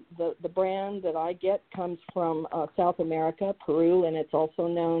 The brand that I get comes from South America, Peru, and it's also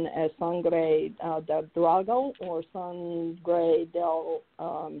known as Sangre del Drago or Sangre del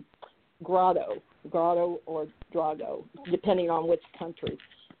Grotto or Drago, depending on which country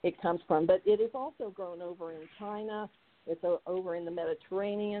it comes from. But it is also grown over in China. It's over in the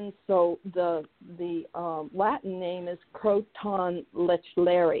Mediterranean. So the Latin name is Croton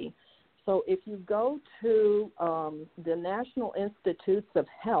lechleri. So if you go to the National Institutes of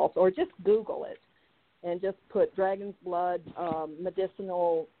Health, or just Google it, and just put dragon's blood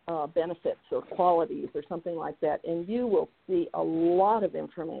medicinal benefits or qualities or something like that, and you will see a lot of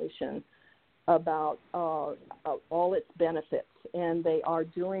information about all its benefits. And they are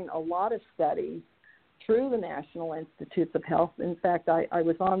doing a lot of studies through the National Institutes of Health. In fact, I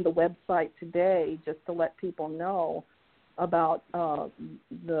was on the website today just to let people know about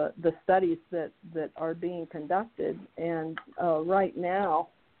the studies that are being conducted. And right now,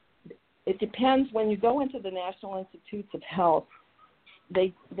 it depends. When you go into the National Institutes of Health,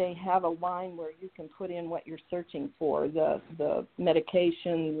 they have a line where you can put in what you're searching for, the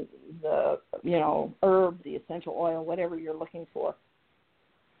medication, the herb, the essential oil, whatever you're looking for.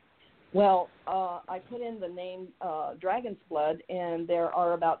 Well, I put in the name dragon's blood, and there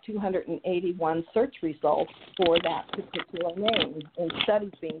are about 281 search results for that particular name and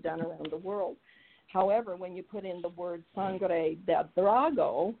studies being done around the world. However, when you put in the word Sangre del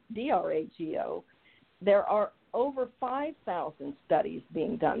Drago, D-R-A-G-O, there are over 5,000 studies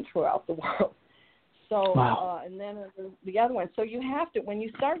being done throughout the world. So, wow. And then the other one. So you have to, when you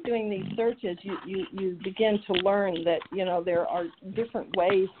start doing these searches, you begin to learn that there are different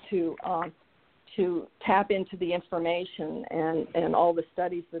ways to tap into the information and all the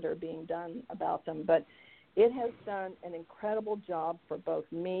studies that are being done about them. But it has done an incredible job for both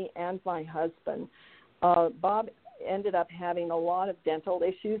me and my husband. Bob ended up having a lot of dental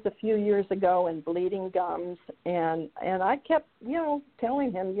issues a few years ago and bleeding gums, and I kept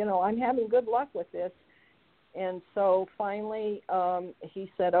telling him I'm having good luck with this. And so finally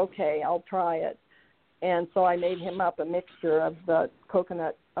he said, okay, I'll try it. And so I made him up a mixture of the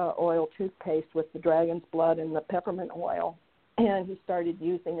coconut oil toothpaste with the dragon's blood and the peppermint oil, and he started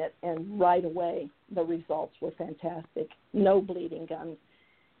using it, and right away the results were fantastic. No bleeding gums.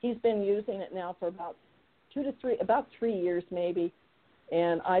 He's been using it now for about 3 years maybe,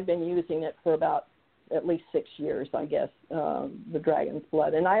 and I've been using it for about at least 6 years, I guess, the dragon's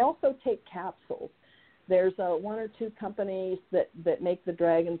blood. And I also take capsules. There's one or two companies that make the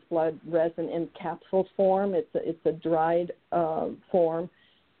dragon's blood resin in capsule form. It's a dried form,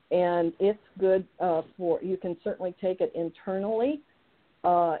 and it's good for, you can certainly take it internally,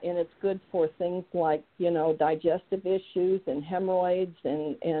 and it's good for things like, digestive issues and hemorrhoids,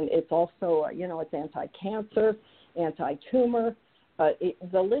 and it's also, it's anti-cancer, anti-tumor.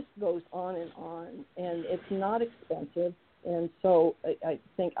 The list goes on, and it's not expensive. And so I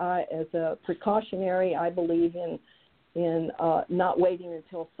think as a precautionary, I believe in not waiting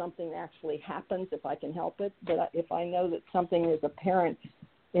until something actually happens if I can help it. But if I know that something is apparent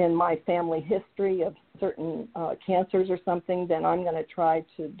in my family history of certain cancers or something, then I'm going to try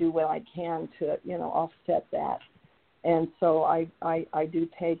to do what I can to, offset that. And so I do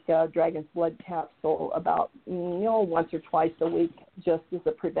take dragon's blood capsule about, once or twice a week just as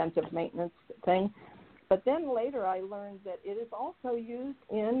a preventive maintenance thing. But then later I learned that it is also used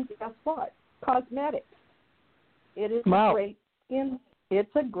in, guess what, cosmetics. It is wow.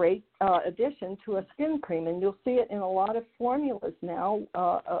 It's a great addition to a skin cream, and you'll see it in a lot of formulas now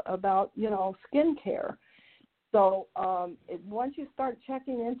about, skin care. So once you start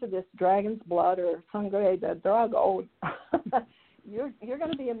checking into this dragon's blood or Sangre del Drago, you're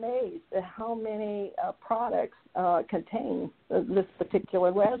going to be amazed at how many products contain this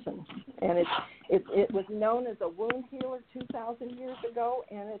particular resin. And it was known as a wound healer 2,000 years ago,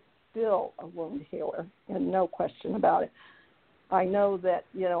 and it's still a wound healer, and no question about it. I know that,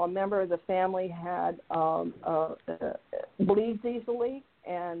 a member of the family had bleeds easily,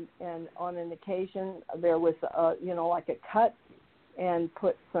 and on an occasion there was, like a cut, and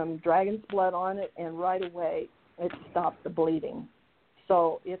put some dragon's blood on it, and right away it stopped the bleeding.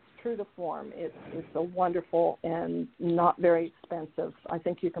 So it's true to form. It's a wonderful and not very expensive. I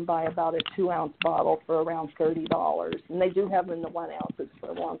think you can buy about a 2-ounce bottle for around $30, and they do have them in the 1 ounces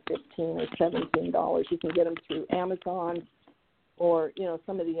for around $15 or $17. You can get them through Amazon or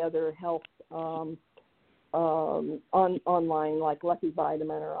some of the other health online, like Lucky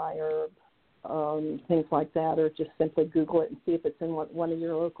Vitamin or iHerb, things like that, or just simply Google it and see if it's in one of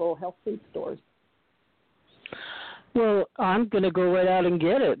your local health food stores. Well, I'm going to go right out and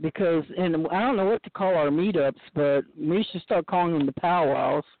get it because, and I don't know what to call our meetups, but we should start calling them the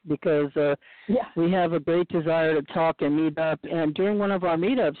powwows because we have a great desire to talk and meet up. And during one of our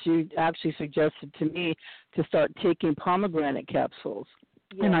meetups, you actually suggested to me to start taking pomegranate capsules.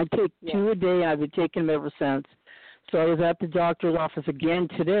 Yeah. And I take 2 a day, and I've been taking them ever since. So I was at the doctor's office again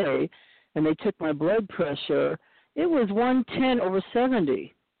today, and they took my blood pressure. It was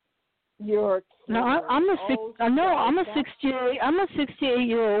 110/70. You're kidding. Now I'm a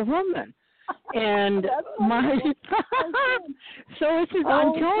 68-year-old woman, and my so it's just,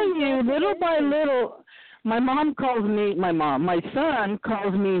 I'm telling you, little by little, my son calls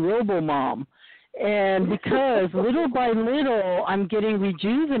me Robo-Mom, and because little by little I'm getting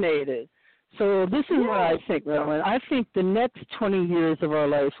rejuvenated. So this is what I think, Marilyn. I think the next 20 years of our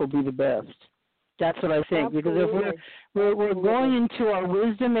life will be the best. That's what I think. Absolutely. Because if we're going into our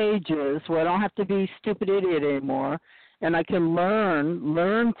wisdom ages where I don't have to be stupid idiot anymore, and I can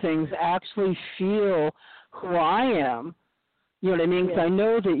learn things, actually feel who I am. You know what I mean? Because I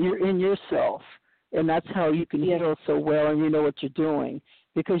know that you're in yourself, and that's how you can heal so well, and you know what you're doing.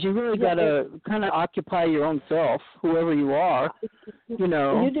 Because you really got to kind of occupy your own self, whoever you are. You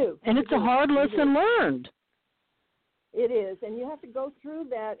know. You do. And it's a hard lesson learned. It is, and you have to go through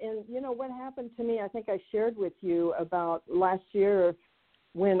that. And, you know, what happened to me, I think I shared with you about last year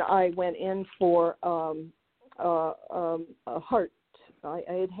when I went in for a heart.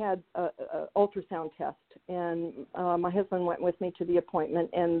 I had an ultrasound test, and my husband went with me to the appointment,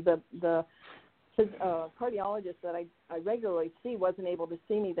 and the cardiologist that I regularly see wasn't able to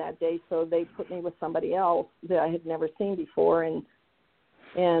see me that day, so they put me with somebody else that I had never seen before, and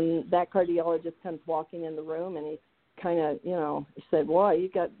that cardiologist comes walking in the room, and he kind of, you know, he said, "Well, you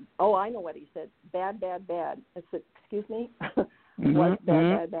got," oh, I know what he said, bad. I said, "Excuse me?" What,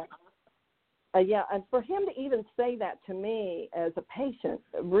 bad? Yeah, and for him to even say that to me as a patient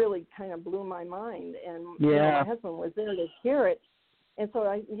really kind of blew my mind, and you know, my husband was there to hear it. And so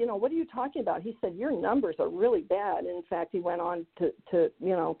I, you know, what are you talking about? He said, your numbers are really bad. In fact, he went on to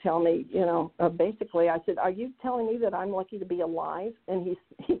you know, tell me, you know, basically, I said, are you telling me that I'm lucky to be alive? And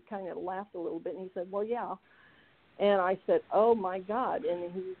he kind of laughed a little bit, and he said, well, yeah. And I said, oh, my God.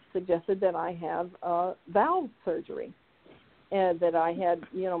 And he suggested that I have valve surgery, and that I had,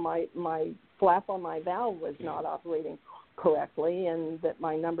 you know, my flap on my valve was not operating correctly, and that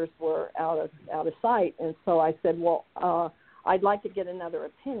my numbers were out of sight. And so I said, well, I'd like to get another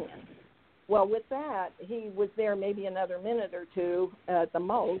opinion. Well, with that, he was there maybe another minute or two at the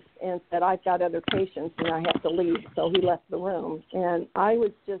most, and said, I've got other patients and I have to leave. So he left the room, and I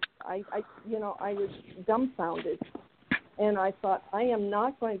was just, I was dumbfounded, and I thought, I am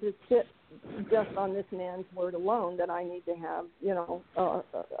not going to sit just on this man's word alone that I need to have, you know,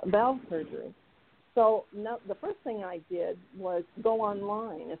 valve surgery. So the first thing I did was go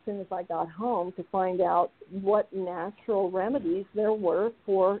online as soon as I got home to find out what natural remedies there were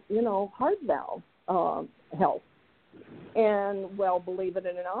for, you know, heart valve health. And, well, believe it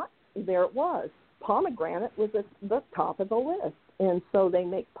or not, there it was. Pomegranate was at the top of the list. And so they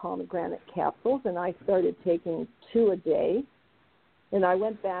make pomegranate capsules, and I started taking 2 a day. And I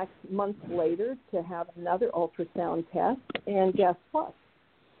went back months later to have another ultrasound test, and guess what?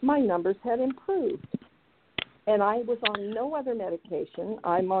 My numbers had improved. And I was on no other medication.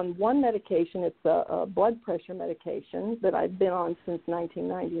 I'm on one medication. It's a blood pressure medication that I've been on since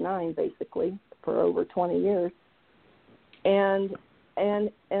 1999, basically, for over 20 years. And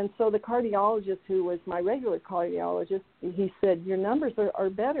so the cardiologist, who was my regular cardiologist, he said, your numbers are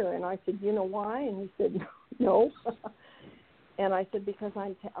better. And I said, you know why? And he said, no. And I said, because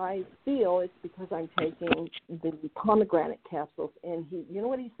I feel it's because I'm taking the pomegranate capsules. And he, you know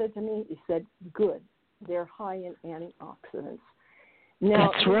what he said to me? He said, good. They're high in antioxidants.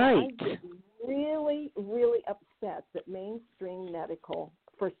 Now, that's right. I get really, really upset that mainstream medical,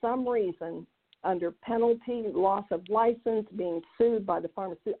 for some reason, under penalty, loss of license, being sued by the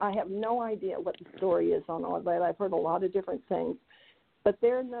pharmaceutical, I have no idea what the story is on all that. I've heard a lot of different things. But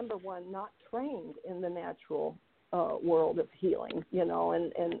they're, number one, not trained in the natural world of healing, you know,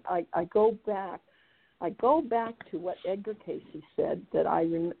 and I go back to what Edgar Casey said that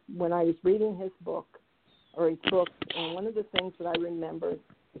when I was reading his book, and one of the things that I remember,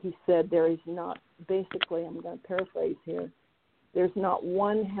 he said there is not, basically, I'm going to paraphrase here, there's not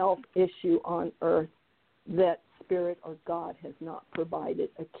one health issue on earth that Spirit or God has not provided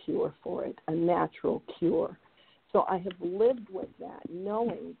a cure for it, a natural cure. So I have lived with that,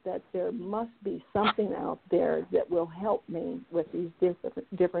 knowing that there must be something out there that will help me with these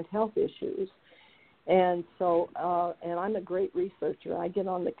different health issues. And so, and I'm a great researcher. I get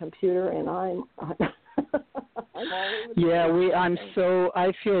on the computer and I'm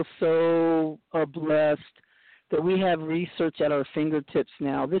I feel so blessed that we have research at our fingertips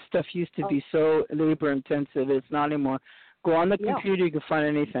now. This stuff used to be so labor intensive. It's not anymore. Go on the computer, you can find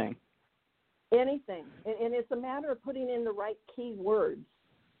anything. Anything, and it's a matter of putting in the right keywords.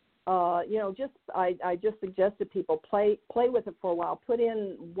 I just suggest to people play with it for a while. Put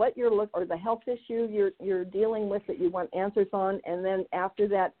in what or the health issue you're dealing with that you want answers on, and then after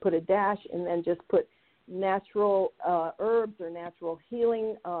that, put a dash, and then just put natural herbs or natural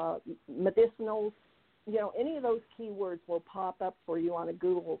healing, medicinals. Any of those keywords will pop up for you on a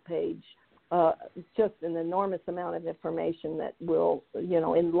Google page. It's just an enormous amount of information that will,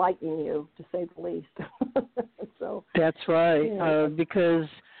 enlighten you, to say the least. So that's right, because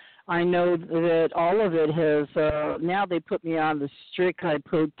I know that all of it has, now they put me on the strict high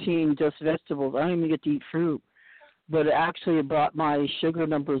protein, just vegetables. I don't even get to eat fruit. But actually it brought my sugar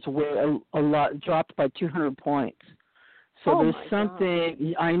numbers way a lot, dropped by 200 points. So there's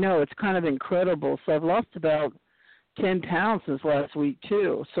something, I know, it's kind of incredible. So I've lost about 10 pounds since last week,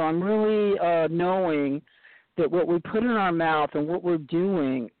 too. So I'm really knowing that what we put in our mouth and what we're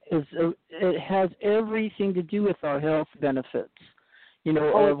doing it has everything to do with our health benefits,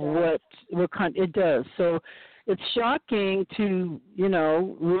 of what kind it does. So it's shocking to,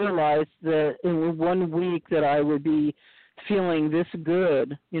 realize that in 1 week that I would be feeling this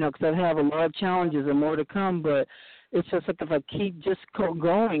good, because I have a lot of challenges and more to come, but it's just like if I keep just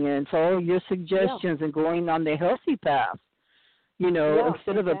going and follow your suggestions and going on the healthy path,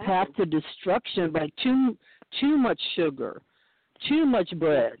 instead of a path to destruction by too much sugar, too much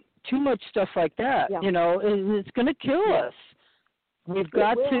bread, too much stuff like that, it's going to kill us. We've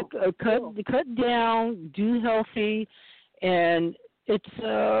got to cut down, do healthy, and it's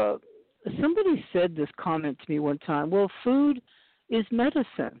somebody said this comment to me one time, well, food is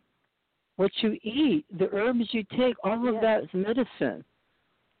medicine. What you eat, the herbs you take, all of that is medicine.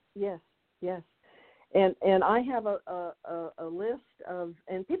 Yes. And I have a list of,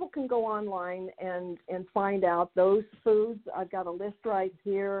 and people can go online and find out those foods. I've got a list right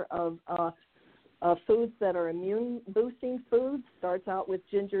here of foods that are immune-boosting foods. Starts out with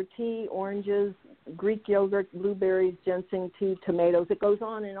ginger tea, oranges, Greek yogurt, blueberries, ginseng tea, tomatoes. It goes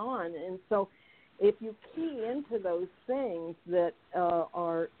on. And so if you key into those things that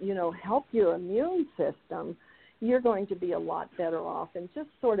are, help your immune system, you're going to be a lot better off. And just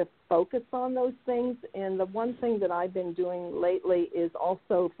sort of focus on those things. And the one thing that I've been doing lately is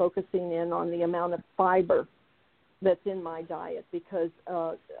also focusing in on the amount of fiber that's in my diet, because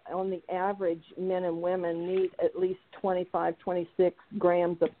on the average, men and women need at least 25, 26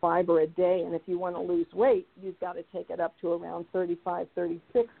 grams of fiber a day. And if you want to lose weight, you've got to take it up to around 35,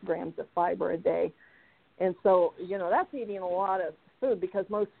 36 grams of fiber a day. And so, that's eating a lot of food, because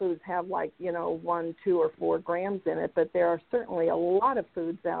most foods have 1, 2, or 4 grams in it. But there are certainly a lot of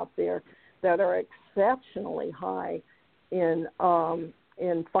foods out there that are exceptionally high in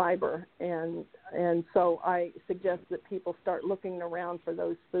fiber, and so I suggest that people start looking around for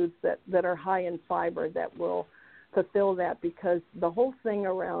those foods that are high in fiber that will fulfill that, because the whole thing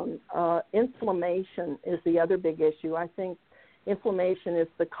around inflammation is the other big issue. I think inflammation is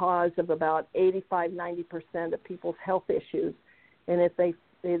the cause of about 85-90% of people's health issues, and if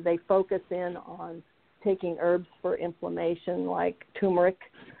they focus in on taking herbs for inflammation like turmeric,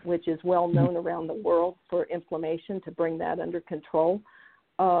 which is well known around the world for inflammation, to bring that under control,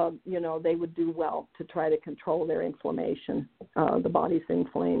 they would do well to try to control their inflammation. The body's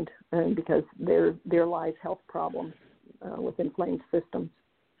inflamed, and because there lies health problems with inflamed systems.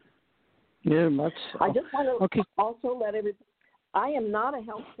 Yeah, much so. I just want to also let everybody, I am not a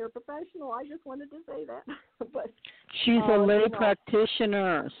healthcare professional. I just wanted to say that. But she's a lay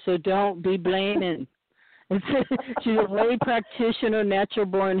practitioner, so don't be blaming. She's a lay practitioner,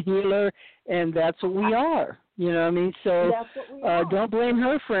 natural-born healer, and that's what we are. So don't blame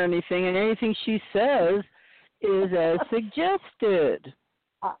her for anything, and anything she says is as suggested.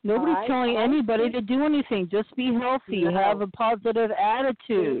 Nobody's telling anybody to do anything. Just be healthy. Have a positive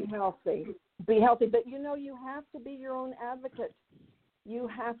attitude. Be healthy. But, you have to be your own advocate. You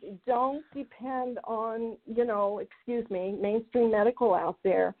have to. Don't depend on, mainstream medical out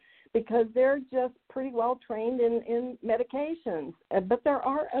there, because they're just pretty well trained in medications. But there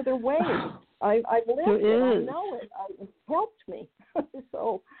are other ways. I've lived it. I know it. It's helped me.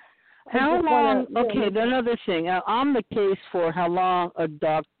 So how long? Another thing. I'm the case for how long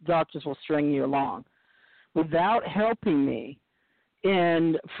doctors will string you along without helping me,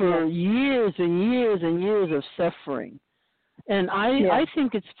 and for years and years and years of suffering. And I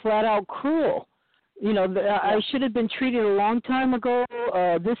think it's flat out cruel. I should have been treated a long time ago.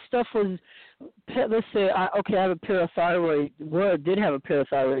 This stuff was let's say, I have a parathyroid. Well, I did have a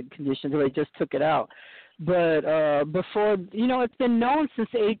parathyroid condition, so I just took it out. But before, it's been known since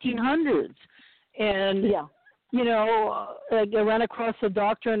the 1800s. And, I ran across a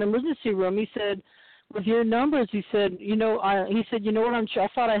doctor in the emergency room. He said, with your numbers, he said, you know what, I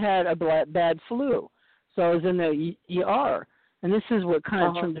thought I had a bad flu. So I was in the ER. And this is what kind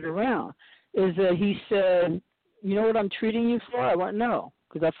of turned it around, is that he said, you know what I'm treating you for? I went, no,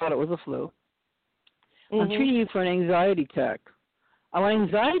 because I thought it was a flu. I'm treating you for an anxiety attack. I went,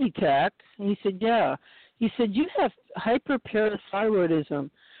 anxiety attack? And he said, yeah. He said, you have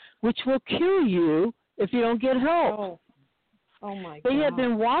hyperparathyroidism, which will kill you if you don't get help. Oh my God. They had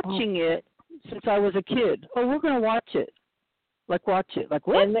been watching it since I was a kid. Oh, we're going to watch it. Watch it. Like,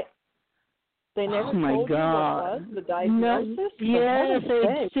 what? And they never told you what was the diagnosis? No, yes,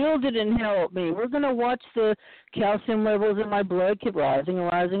 they still didn't help me. We're going to watch the calcium levels in my blood keep rising and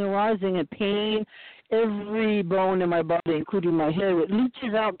rising and rising, and pain every bone in my body, including my head. It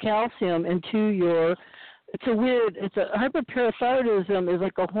leaches out calcium into your... hyperparathyroidism is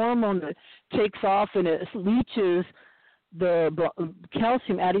like a hormone that takes off and it leaches the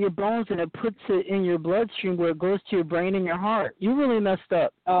calcium out of your bones, and it puts it in your bloodstream where it goes to your brain and your heart. You really messed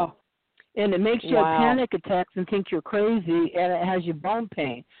up. Oh. And it makes you have panic attacks and think you're crazy, and it has you bone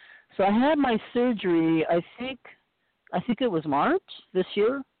pain. So I had my surgery, I think it was March this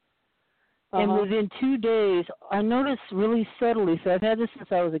year. And within 2 days, I noticed really subtly, so I've had this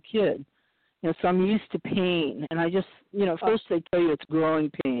since I was a kid. So I'm used to pain, and I just, first they tell you it's growing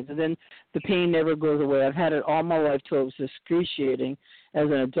pains, and then the pain never goes away. I've had it all my life till it was excruciating as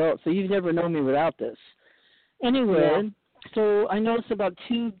an adult, so you've never known me without this. Anyway, so I noticed about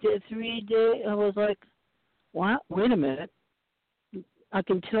 3 days, I was like, what? Wait a minute. I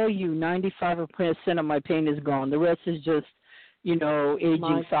can tell you 95% of my pain is gone. The rest is just,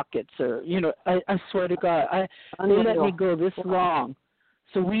 aging sockets or, I swear to God, they let me go this long.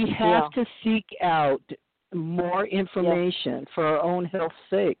 So we have to seek out more information for our own health's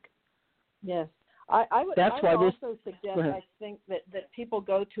sake. Yes. I would also suggest, I think, that people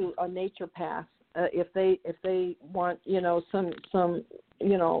go to a nature path if they want, some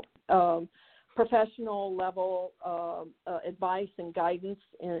professional level advice and guidance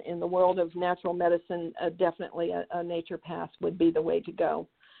in the world of natural medicine. Definitely a nature path would be the way to go.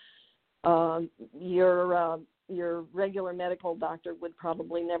 Your regular medical doctor would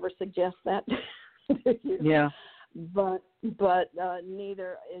probably never suggest that to you. Yeah. But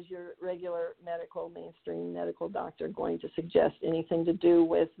neither is your regular mainstream medical doctor going to suggest anything to do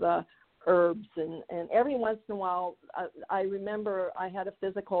with herbs. And every once in a while, I remember I had a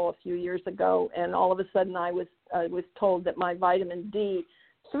physical a few years ago, and all of a sudden I was told that my vitamin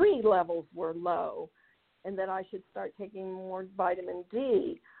D3 levels were low and that I should start taking more vitamin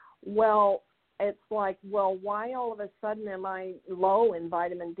D. Well, it's like, why all of a sudden am I low in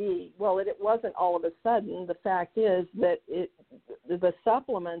vitamin D? Well, it wasn't all of a sudden. The fact is that the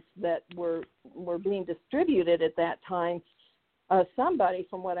supplements that were being distributed at that time, somebody,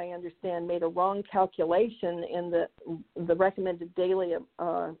 from what I understand, made a wrong calculation in the recommended daily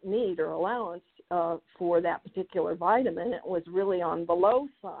need or allowance for that particular vitamin. It was really on the low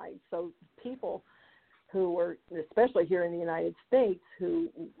side. So people who were, especially here in the United States, who,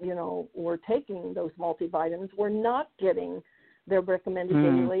 were taking those multivitamins were not getting their recommended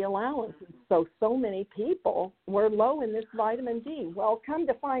daily allowance. So many people were low in this vitamin D. Well, come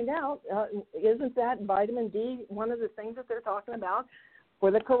to find out, isn't that vitamin D one of the things that they're talking about for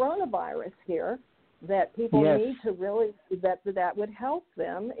the coronavirus here, that people need to really, that would help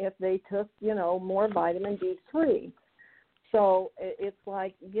them if they took, more vitamin D3. So it's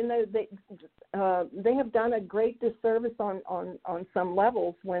like, they have done a great disservice on some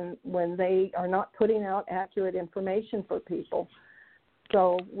levels when they are not putting out accurate information for people.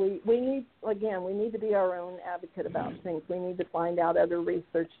 So we need to be our own advocate about things. We need to find out other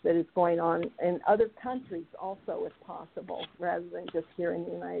research that is going on in other countries also, if possible, rather than just here in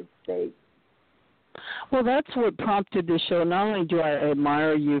the United States. Well, that's what prompted this show. Not only do I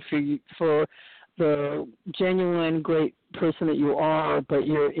admire you for the genuine great person that you are, but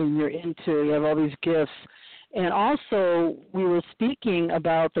you have all these gifts. And also, we were speaking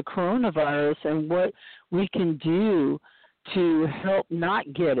about the coronavirus and what we can do to help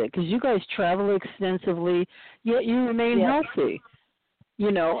not get it, because you guys travel extensively, yet you remain healthy,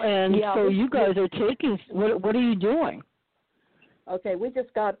 so you guys are taking, what are you doing? Okay, we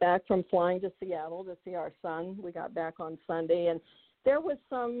just got back from flying to Seattle to see our son. We got back on Sunday, and there was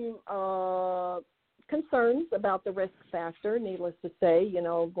some concerns about the risk factor, needless to say,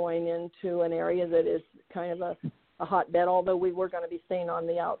 going into an area that is kind of hotbed, although we were going to be staying on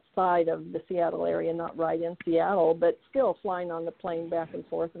the outside of the Seattle area, not right in Seattle, but still flying on the plane back and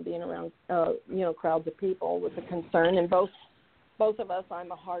forth and being around, crowds of people was a concern. And both of us,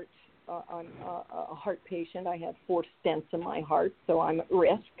 I'm a heart patient. I have 4 stents in my heart, so I'm at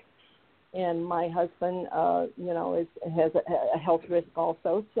risk. And my husband, has a health risk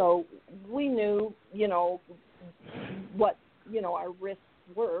also. So we knew, what, our risks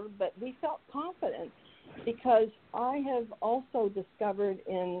were, but we felt confident because I have also discovered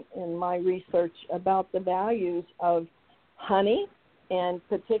in my research about the values of honey, and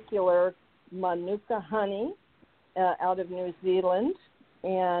particular Manuka honey out of New Zealand.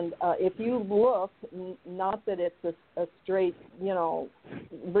 And if you look, not that it's a straight,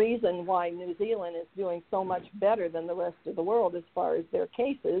 reason why New Zealand is doing so much better than the rest of the world as far as their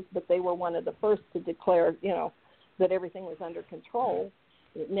cases, but they were one of the first to declare, that everything was under control.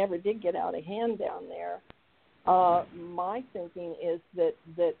 It never did get out of hand down there. My thinking is that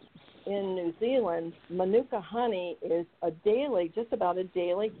in New Zealand, Manuka honey is just about a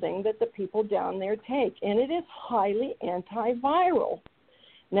daily thing that the people down there take, and it is highly antiviral.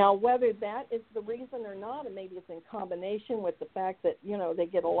 Now, whether that is the reason or not, and maybe it's in combination with the fact that, they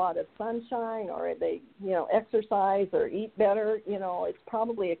get a lot of sunshine, or they, exercise or eat better, it's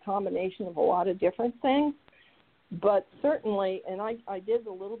probably a combination of a lot of different things. But certainly, and I did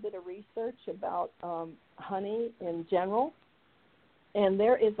a little bit of research about honey in general, and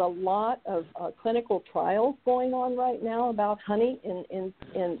there is a lot of clinical trials going on right now about honey in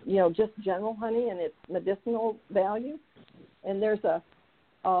just general honey and its medicinal value. And there's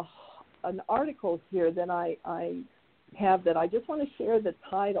an article here that I have that I just want to share the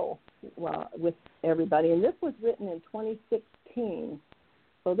title with everybody. And this was written in 2016.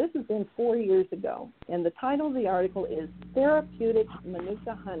 So this has been 4 years ago. And the title of the article is Therapeutic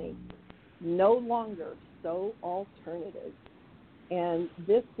Manuka Honey, No Longer So Alternative. And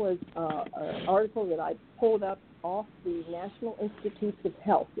this was an article that I pulled up off the National Institutes of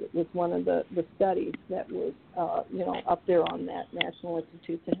Health. It was one of the studies that was, up there on that National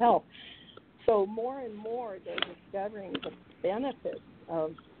Institutes of Health. So more and more they're discovering the benefits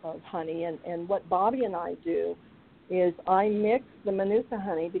of honey. And what Bobby and I do is I mix the Manuka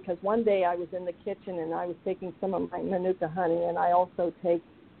honey, because one day I was in the kitchen and I was taking some of my Manuka honey, and I also take,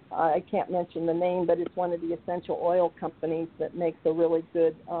 I can't mention the name, but it's one of the essential oil companies that makes a really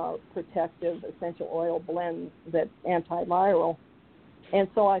good protective essential oil blend that's antiviral. And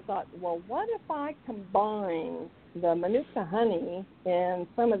so I thought, well, what if I combine the Manuka honey and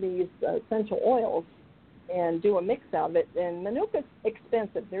some of these essential oils and do a mix out of it? And Manuka's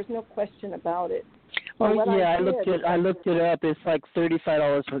expensive. There's no question about it. Oh, yeah, I looked it up. It's like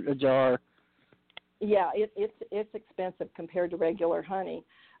 $35 for a jar. Yeah, it's expensive compared to regular honey,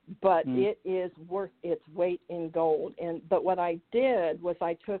 but it is worth its weight in gold. But what I did was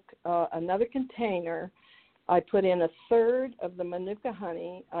I took another container. I put in 1/3 of the Manuka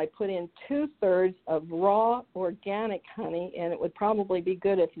honey. I put in 2/3 of raw organic honey, and it would probably be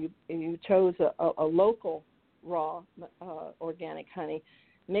good if you chose a local raw organic honey.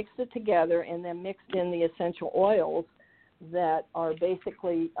 Mixed it together, and then mixed in the essential oils that are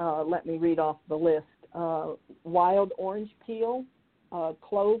basically, let me read off the list, wild orange peel,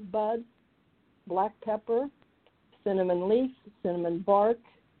 clove bud, black pepper, cinnamon leaf, cinnamon bark,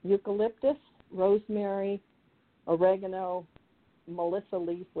 eucalyptus, rosemary, oregano, melissa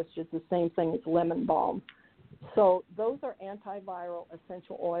leaf, which is the same thing as lemon balm. So those are antiviral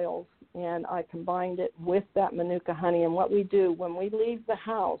essential oils, and I combined it with that Manuka honey. And what we do when we leave the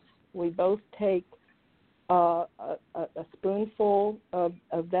house, we both take a spoonful of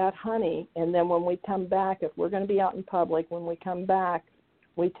that honey, and then when we come back, if we're going to be out in public, when we come back,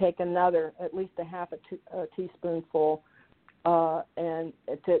 we take another, at least a half a teaspoonful, and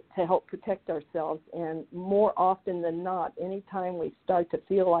to help protect ourselves. And more often than not, anytime we start to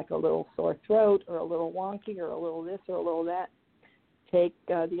feel like a little sore throat or a little wonky or a little this or a little that, take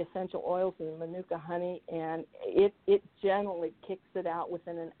the essential oils and the Manuka honey, and it generally kicks it out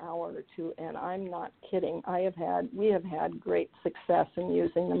within an hour or two. And I'm not kidding. We have had great success in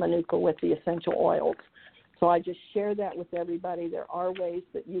using the Manuka with the essential oils. So I just share that with everybody. There are ways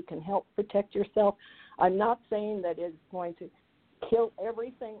that you can help protect yourself. I'm not saying that it's going to kill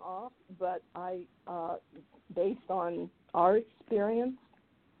everything off, but based on our experience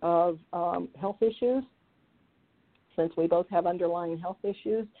of health issues, since we both have underlying health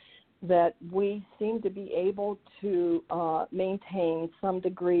issues, that we seem to be able to maintain some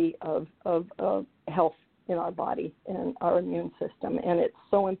degree of health in our body and our immune system. And it's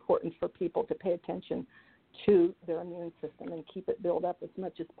so important for people to pay attention to their immune system and keep it built up as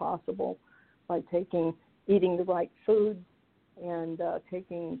much as possible by taking eating the right foods and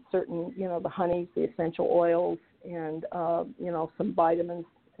taking certain, the honeys, the essential oils, and, some vitamins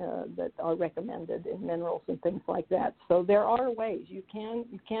that are recommended, and minerals and things like that. So there are ways you can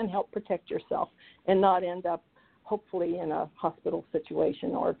help protect yourself and not end up, hopefully, in a hospital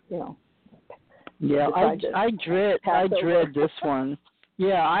situation or, Yeah, I dread this one.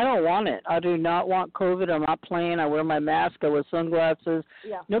 Yeah, I don't want it. I do not want COVID. I'm not playing. I wear my mask. I wear sunglasses.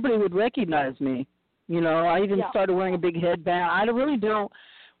 Yeah. Nobody would recognize me. I even started wearing a big headband. I really don't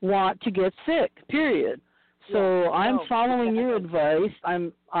want to get sick, period. So I'm following your advice.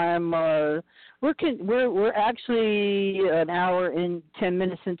 We're actually an hour and 10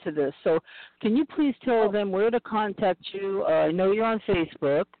 minutes into this. So can you please tell them where to contact you? I know you're on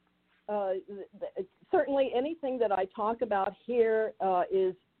Facebook. Certainly anything that I talk about here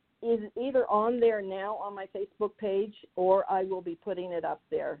is either on there now on my Facebook page, or I will be putting it up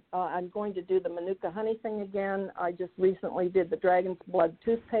there. I'm going to do the Manuka honey thing again. I just recently did the dragon's blood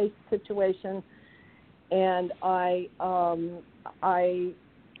toothpaste situation, and I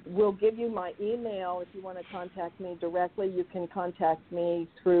will give you my email if you want to contact me directly. You can contact me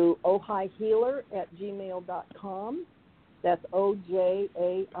through ojaihealer@gmail.com. That's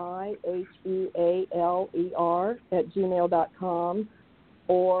ojaihealer@gmail.com,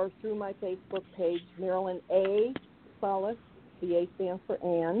 or through my Facebook page, Marilyn A. Salas. The A stands for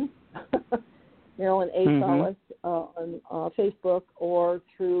Ann. Marilyn A. Salas on Facebook, or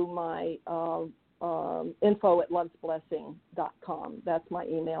through my info@lovesblessing.com. That's my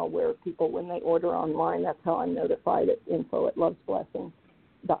email, where people, when they order online, that's how I'm notified, at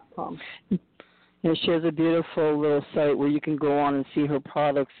info@lovesblessing.com. And she has a beautiful little site where you can go on and see her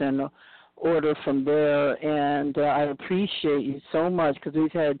products and order from there. And I appreciate you so much, because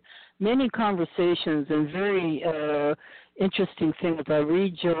we've had many conversations and very interesting things. I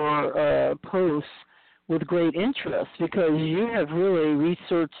read your posts with great interest, because you have really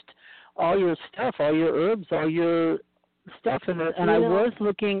researched all your stuff, all your herbs, all your stuff. And I was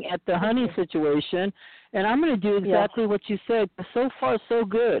looking at the honey situation, and I'm going to do exactly what you said. So far, so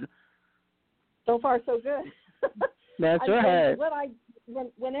good. So far, so good. That's right.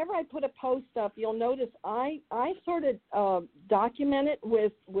 Whenever I put a post up, you'll notice I sort of document it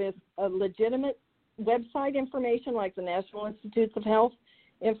with a legitimate website information, like the National Institutes of Health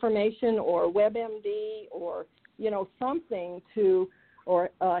information, or WebMD, or something to, or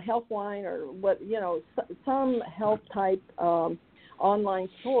Healthline, or some health type online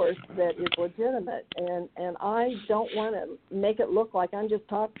source that is legitimate, and I don't want to make it look like I'm just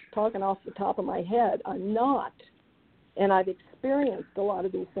talking off the top of my head. I'm not, and I've experienced a lot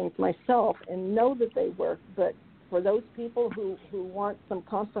of these things myself and know that they work. But for those people who want some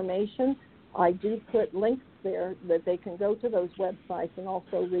confirmation, I do put links there that they can go to those websites and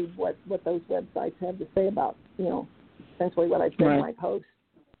also read what those websites have to say about, essentially what I said in my post.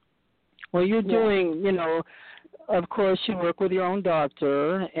 Well, you're doing, of course, you work with your own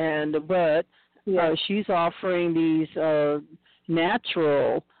doctor, but she's offering these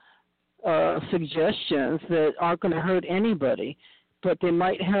natural suggestions that aren't going to hurt anybody, but they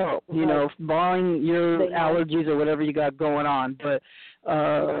might help, barring your allergies or whatever you got going on. But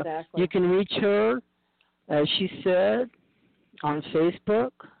you can reach her, as she said, on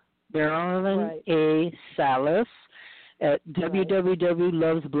Facebook, Marilyn A. Salas, at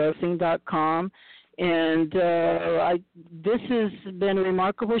www.lovesblessing.com. And this has been a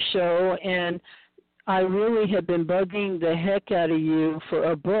remarkable show, and I really have been bugging the heck out of you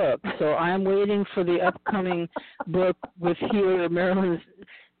for a book. So I'm waiting for the upcoming book with Marilyn's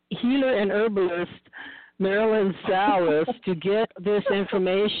healer and herbalist, Marilyn Salas, to get this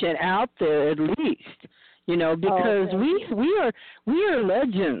information out there at least, because we are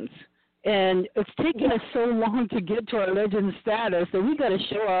legends. And it's taken us so long to get to our legend status that we got to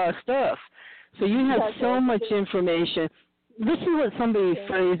show our stuff. So you have so much information. This is what somebody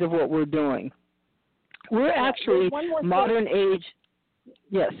phrased of what we're doing. We're actually modern age.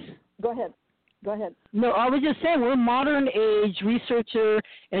 Yes. Go ahead. No, I was just saying we're modern age researcher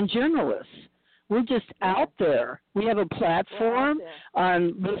and journalists. We're just out there. We have a platform.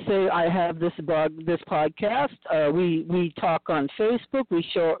 Let's say I have this podcast. We talk on Facebook. We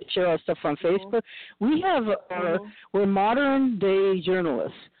share our stuff on Facebook. We have we're modern day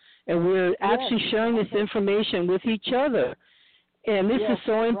journalists, and we're actually sharing this information with each other. And this is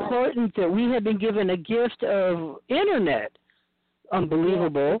so important that we have been given a gift of internet.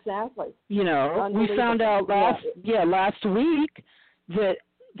 Unbelievable. Exactly. We found out last week that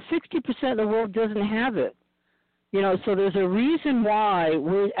 60% of the world doesn't have it. So there's a reason why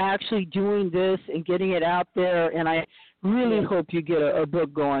we're actually doing this and getting it out there, and I really hope you get a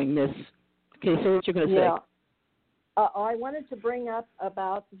book going this Okay, so what you're going to yeah. say? I wanted to bring up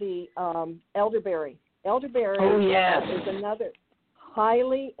about the elderberry. Elderberry is another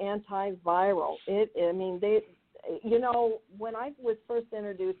highly antiviral. When I was first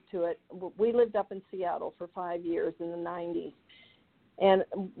introduced to it, we lived up in Seattle for 5 years in the 90s. And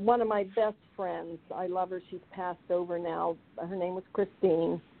one of my best friends, I love her, she's passed over now, her name was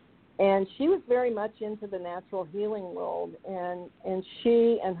Christine, and she was very much into the natural healing world, and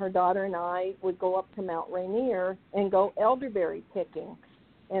she and her daughter and I would go up to Mount Rainier and go elderberry picking,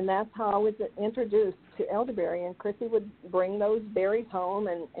 and that's how I was introduced to elderberry, and Chrissy would bring those berries home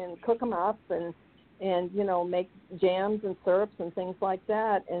and cook them up and make jams and syrups and things like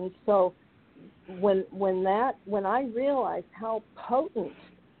that. And so when I realized how potent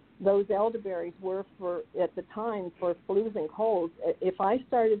those elderberries were at the time for flus and colds, if I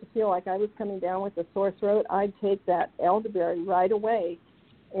started to feel like I was coming down with a sore throat, I'd take that elderberry right away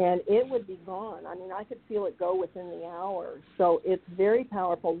and it would be gone. I mean, I could feel it go within the hour. So it's very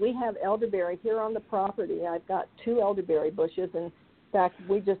powerful. We have elderberry here on the property. I've got 2 elderberry bushes. In fact,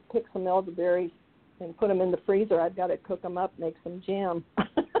 we just picked some elderberries and put them in the freezer. I've got to cook them up, make some jam.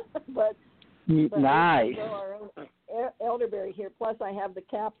 but nice. We grow our own elderberry here. Plus, I have the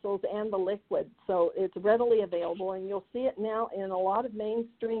capsules and the liquid, so it's readily available, and you'll see it now in a lot of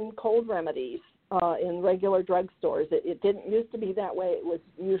mainstream cold remedies in regular drugstores. It didn't used to be that way. It was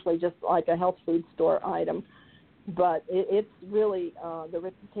usually just like a health food store item, but it's really the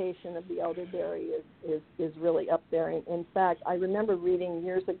reputation of the elderberry is really up there. In fact, I remember reading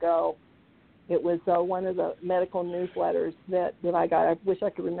years ago. It was one of the medical newsletters that I got. I wish I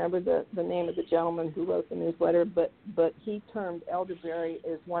could remember the name of the gentleman who wrote the newsletter, but he termed elderberry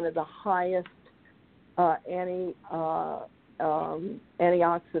as one of the highest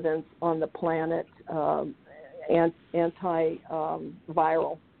antioxidants on the planet,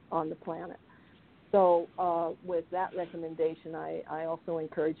 antiviral on the planet. So with that recommendation, I also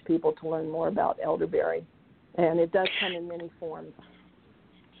encourage people to learn more about elderberry, and it does come in many forms.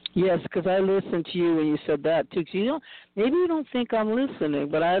 Yes, because I listened to you when you said that too. Cause maybe you don't think I'm listening,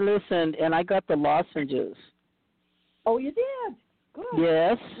 but I listened and I got the lozenges. Oh, you did? Good.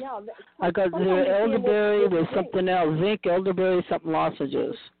 Yes. Yeah. I got the elderberry with something else, zinc, elderberry, something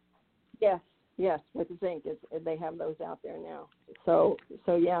lozenges. Yes, with zinc. They have those out there now. So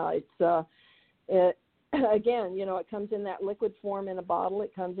yeah, it's again, it comes in that liquid form in a bottle.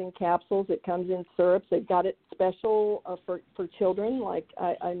 It comes in capsules. It comes in syrups. They've got it special for children. Like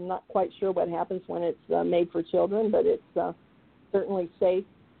I'm not quite sure what happens when it's made for children, but it's certainly safe.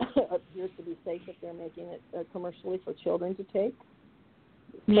 Appears to be safe if they're making it commercially for children to take.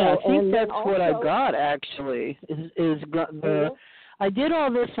 Yeah, I think that's what I got actually. I did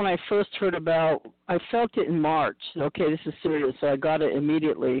all this when I first heard about. I felt it in March. Okay, this is serious, so I got it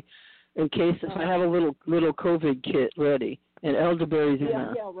immediately. In case I have a little COVID kit ready, and elderberries in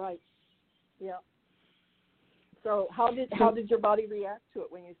there. Yeah, right. Yeah. So how did your body react to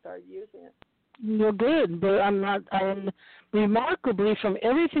it when you started using it? Well, good, but I'm remarkably from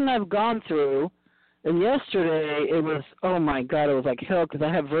everything I've gone through. And yesterday it was, oh my God, it was like hell because I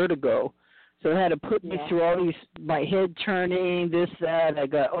have vertigo, so I had to put me through all these, my head turning, this, that. I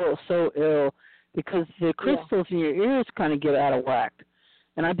got so ill because the crystals in your ears kind of get out of whack.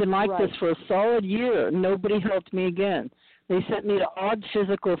 And I've been like this for a solid year. Nobody helped me again. They sent me to odd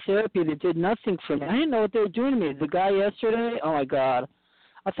physical therapy that did nothing for me. I didn't know what they were doing to me. The guy yesterday, oh, my God,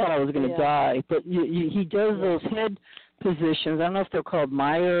 I thought I was going to die. But he does those head positions. I don't know if they're called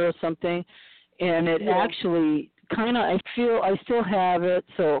Meyer or something. And it actually kind of, I still have it.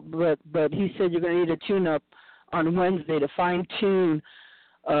 So, but he said you're going to need a tune-up on Wednesday to fine-tune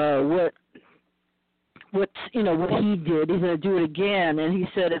what he did. He's going to do it again, and he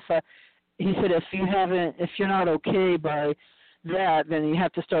said if you're not okay by that, then you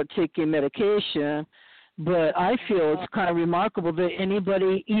have to start taking medication. But I feel it's kind of remarkable that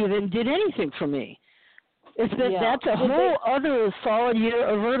anybody even did anything for me. That's a whole other solid year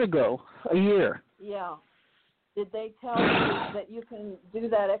of vertigo, a year. Yeah. Did they tell you that you can do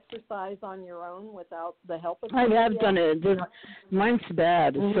that exercise on your own without the help of somebody? I have done it. Mine's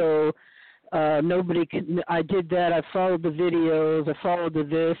bad, so. Nobody can. I did that. I followed the videos. I followed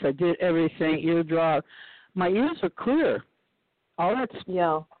this. I did everything. Eardrop. My ears are clear. All that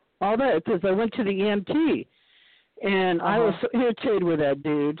because I went to the EMT, and I was so irritated with that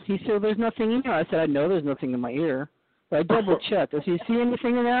dude. He said, "There's nothing in here." I said, "I know there's nothing in my ear." But I double checked. Does he see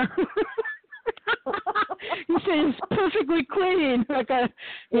anything in there? He said it's perfectly clean. I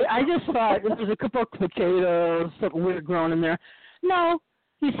just thought there was a couple of potatoes, something weird growing in there. No.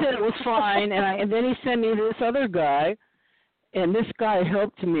 He said it was fine, and then he sent me this other guy, and this guy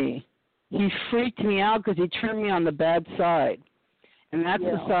helped me. he freaked me out because he turned me on the bad side. And that's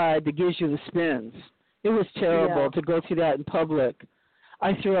the side that gives you the spins. It was terrible to go through that in public.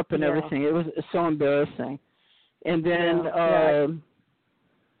 I threw up and everything. It was so embarrassing. And then,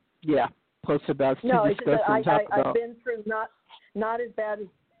 post about it. No, I've been through not as bad as,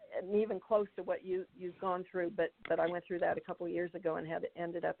 even close to what you've gone through, but I went through that a couple of years ago and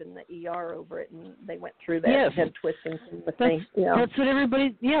ended up in the ER over it, and they went through that head twisting thing. That's what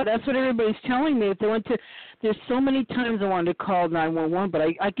everybody's telling me. If they went to, there's so many times I wanted to call 911, but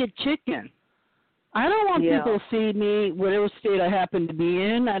I get chicken. I don't want people to see me, whatever state I happen to be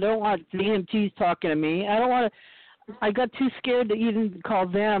in. I don't want the EMTs talking to me. I got too scared to even call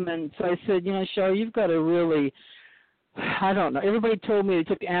them, and so I said, Char, you've got to really, I don't know. Everybody told me they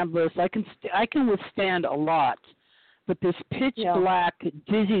took ambulance. I can withstand a lot, but this pitch black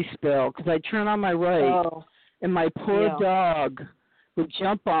dizzy spell, because I turn on my right, and my poor dog would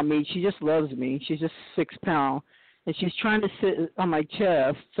jump on me. She just loves me. She's just 6 pounds, and she's trying to sit on my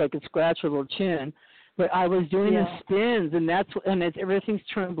chest so I could scratch her little chin. But I was doing the spins, and everything's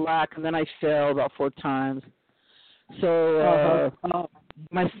turned black, and then I fell about 4 times. So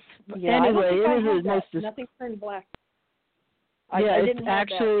anyway, it was most nothing turned black. It's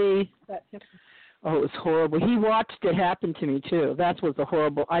actually. It was horrible. He watched it happen to me too. That's what's the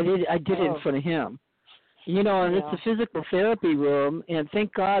horrible. I did it in front of him. And it's a physical therapy room, and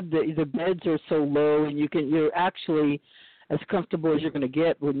thank God the beds are so low, and you're actually as comfortable as you're going to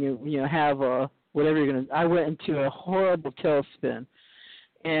get when you have whatever you're going to. I went into a horrible tailspin,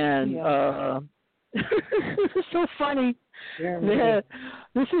 and it's so funny.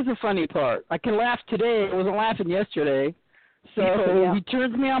 This is the funny part. I can laugh today. I wasn't laughing yesterday. So he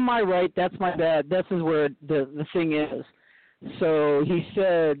turns me on my right. That's my bad. This is where the thing is. So he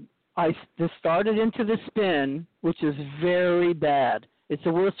said, I started into the spin, which is very bad. It's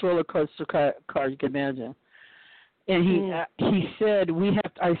the worst roller coaster car you can imagine. And he said,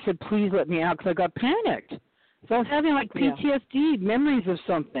 I said, please let me out, because I got panicked. So I was having like PTSD, memories of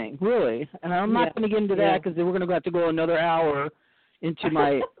something, really. And I'm not going to get into that because we're going to have to go another hour into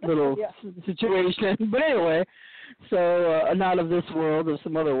my little situation. But anyway, so not of this world, of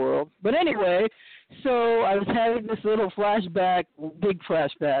some other world. But anyway, so I was having this little flashback, big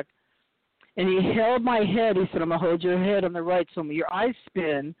flashback. And he held my head. He said, I'm going to hold your head on the right so your eyes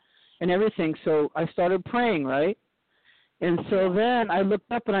spin and everything. So I started praying, right? And so then I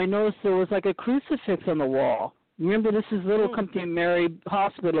looked up and I noticed there was like a crucifix on the wall. Remember, this is Little Company Mary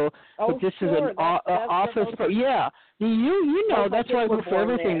Hospital, but this is an office. You know, that's why I go for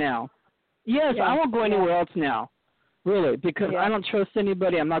everything now. Yes, I won't go anywhere else now, really, because I don't trust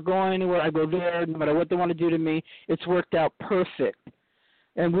anybody. I'm not going anywhere. I go there no matter what they want to do to me. It's worked out perfect.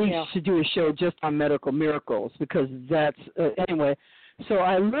 And we should do a show just on medical miracles because that's, anyway. So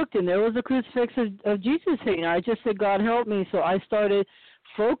I looked, and there was a crucifix of Jesus hanging. I just said, God help me. So I started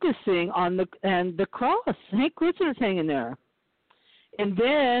focusing on the cross. St. Christopher's hanging there. And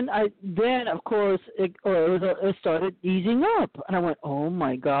then of course, it started easing up. And I went, oh,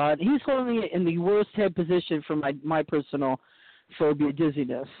 my God. He's holding it in the worst head position for my personal phobia,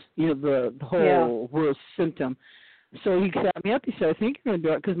 dizziness, the whole worst symptom. So he sat me up. He said, I think you're going to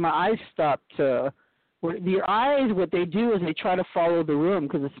do it, because my eyes stopped. Your eyes, what they do is they try to follow the room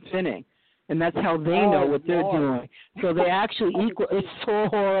because it's spinning. And that's how they know what they're doing. So they actually equal. It's so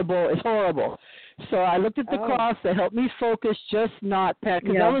horrible. It's horrible. So I looked at the cross. They helped me focus, just not panic,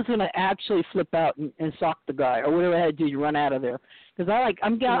 because I was going to actually flip out and sock the guy or whatever I had to do to run out of there. Because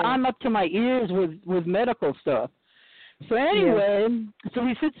I'm up to my ears with medical stuff. So anyway, so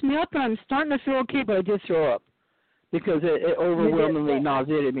he sits me up, and I'm starting to feel okay, but I did throw up because it overwhelmingly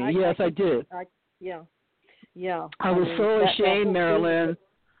nauseated me. I did. I was so ashamed, Marilyn.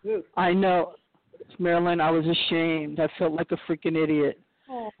 I know, Marilyn, I was ashamed. I felt like a freaking idiot.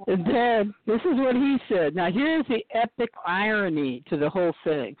 And then, this is what he said. Now, here's the epic irony to the whole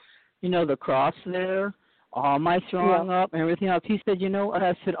thing. The cross there, all my throwing up and everything else. He said, what?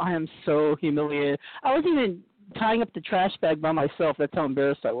 I said, I am so humiliated. I wasn't even tying up the trash bag by myself. That's how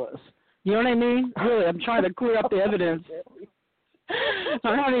embarrassed I was. You know what I mean? Really, I'm trying to clear up the evidence.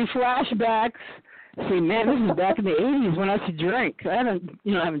 I'm having flashbacks. See, man, this is back in the 80s when I used to drink. I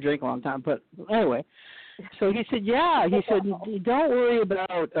haven't drank a long time, but anyway. So he said, he said, don't worry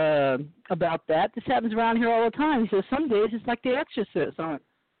about that. This happens around here all the time. He says, some days it's like The Exorcist. I went,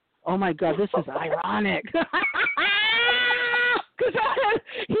 oh, my God, this is ironic. Because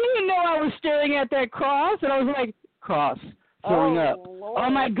he didn't know I was staring at that cross, and I was like, cross. Throwing up. Lord. Oh,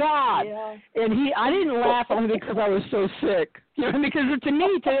 my God. Yeah. And I didn't laugh only because I was so sick. Because to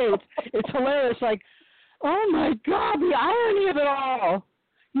me, today, it's hilarious. Like, oh, my God, the irony of it all.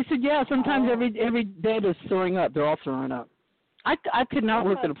 You said, yeah, sometimes every bed is throwing up. They're all throwing up. I could not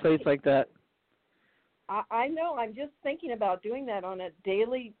work at a place like that. I know. I'm just thinking about doing that on a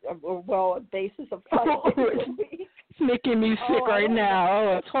daily, a basis of 5 days a week. It's making me sick right now.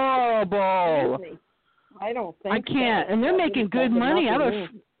 Oh, it's horrible. I don't think I can't. So. And they're making good money. I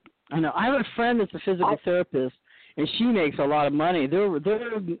know. I have a friend that's a physical therapist, and she makes a lot of money. They're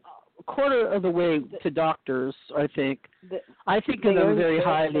a quarter of the way to doctors, I think. I think of them very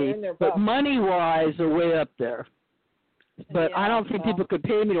highly. But money-wise, they're way up there. But I don't think people could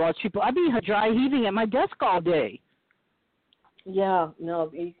pay me to watch people. I'd be dry heaving at my desk all day. Yeah,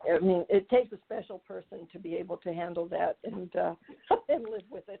 no. I mean, it takes a special person to be able to handle that and live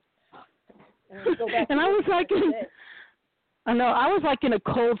with it. And go back. And I was like, I was like in a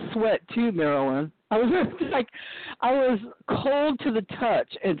cold sweat too, Marilyn. I was cold to the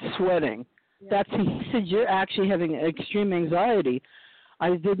touch and sweating. Yeah. He said, you're actually having extreme anxiety.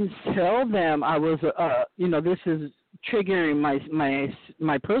 I didn't tell them I was, this is triggering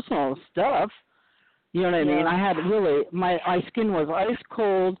my personal stuff. You know what I mean? I had my skin was ice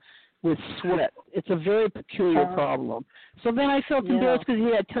cold with sweat. It's a very peculiar problem. So then I felt embarrassed because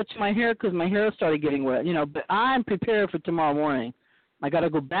he had touched my hair because my hair started getting wet. But I'm prepared for tomorrow morning. I got to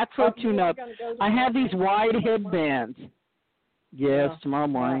go back for a tune-up. I have these wide headbands. Yes, tomorrow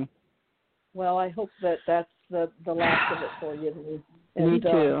morning. Well, I hope that's the last of it for you. And, me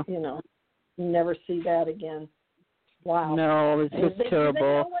too. You never see that again. Wow. No, it's just terrible. Do they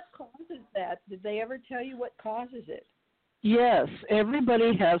know what causes that? Did they ever tell you what causes it? Yes,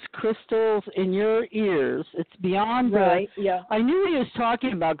 everybody has crystals in your ears. It's beyond right. Yeah. I knew what he was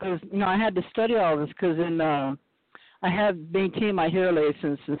talking about because I had to study all this because I have maintained my hair lace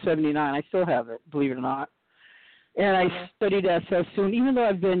since in '79. I still have it, believe it or not. And I studied SS soon, even though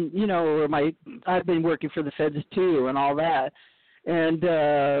I've been, I've been working for the feds too and all that. And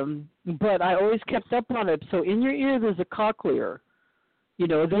but I always kept up on it. So in your ear there's a cochlear,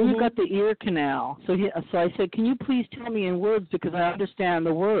 then you've got the ear canal. So I said, can you please tell me in words because I understand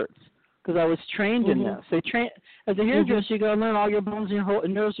the words because I was trained in this. As a hairdresser, you got to learn all your bones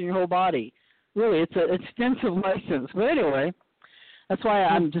and nerves in your whole body. Really, it's an extensive license. But anyway, that's why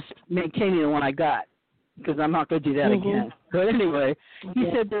I'm just maintaining the one I got because I'm not going to do that again. But anyway, he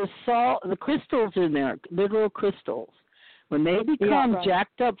said there's the crystals in there, literal crystals. When they become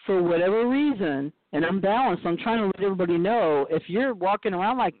jacked up for whatever reason and unbalanced, I'm trying to let everybody know, if you're walking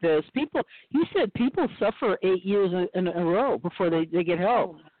around like this, he said people suffer 8 years in a row before they get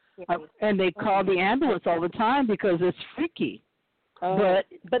help. And they call the ambulance all the time because it's freaky. But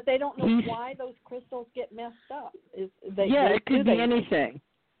they don't know why those crystals get messed up. It could be anything.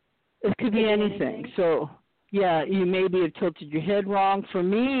 It could be anything. So, you maybe have tilted your head wrong. For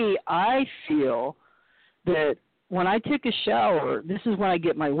me, I feel that when I take a shower, this is when I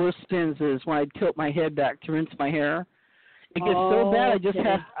get my worst spins is when I tilt my head back to rinse my hair. It gets so bad,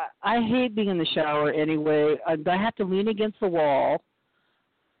 I hate being in the shower anyway. I have to lean against the wall,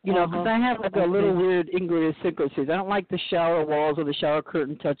 because I have like a little weird idiosyncrasies. I don't like the shower walls or the shower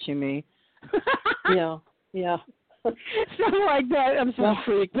curtain touching me. Yeah. Something like that. I'm so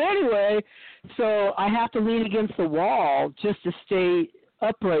freak. But anyway, so I have to lean against the wall just to stay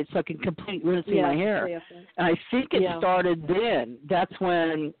upright so I can complete rinsing my hair. And I think it started then. That's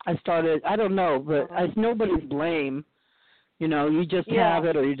when I started. I don't know, but it's nobody's blame. You just have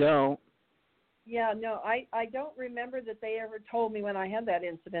it or you don't. Yeah, no, I don't remember that they ever told me when I had that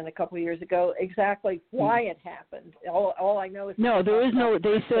incident a couple of years ago exactly why it happened. All I know is... No, there is no...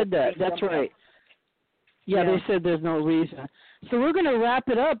 They said that. That's right. Yeah, they said there's no reason. So we're going to wrap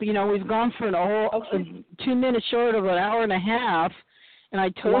it up. We've gone for 2 minutes short of an hour and a half. And I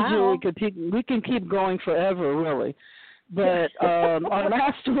told you we can keep going forever, really. But our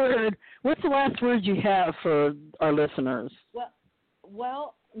last word, what's the last word you have for our listeners?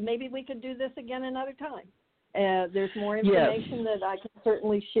 Well, maybe we could do this again another time. There's more information that I can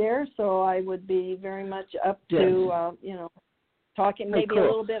certainly share, so I would be very much up to, talking maybe a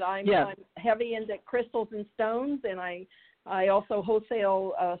little bit. I'm heavy into crystals and stones, and I also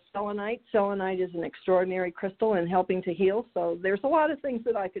wholesale selenite. Selenite is an extraordinary crystal in helping to heal. So there's a lot of things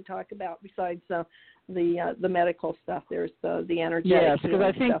that I could talk about besides the medical stuff. There's the energetic. Yes, because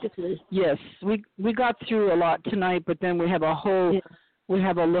I think we got through a lot tonight, but then we have a whole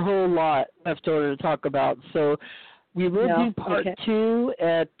lot left over to talk about. So we will do part 2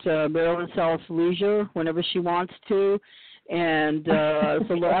 at Marilyn Salas Leisure whenever she wants to, and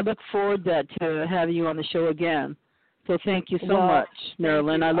so I look forward to having you on the show again. So thank you so much,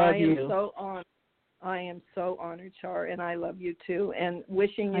 Marilyn. I love you. I am so honored, Char, and I love you too. And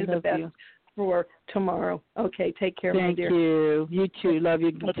wishing you the best for tomorrow. Okay, take care, my dear. Thank you. You too. Love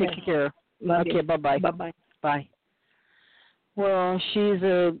you. Okay. Take care. Love okay, you. bye-bye. Bye-bye. Bye. Well, she's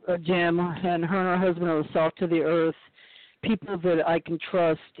a gem, and her and her husband are salt to the earth, people that I can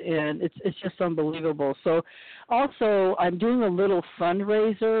trust, and it's just unbelievable. So also I'm doing a little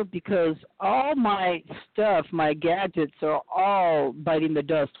fundraiser because all my stuff, my gadgets are all biting the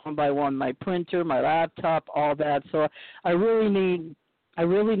dust one by one, my printer, my laptop, all that. So I really need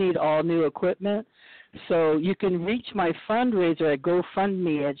all new equipment. So you can reach my fundraiser at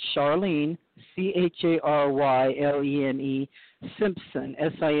GoFundMe at Charlene, Charylene Simpson,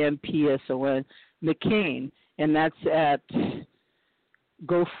 Simpson, McCain, and that's at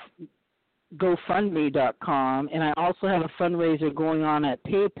GoFundMe.com. And I also have a fundraiser going on at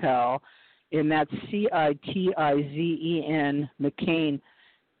PayPal, and that's CITIZEN McCain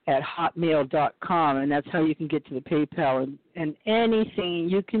at hotmail.com, and that's how you can get to the PayPal. And anything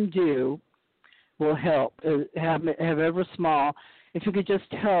you can do will help, however small. If you could just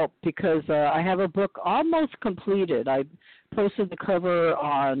help, because I have a book almost completed. I posted the cover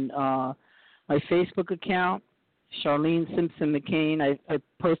on my Facebook account, Charlene Simpson McCain. I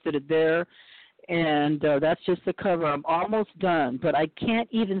posted it there, and that's just the cover. I'm almost done, but I can't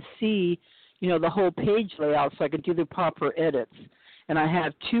even see, the whole page layout, so I can do the proper edits. And I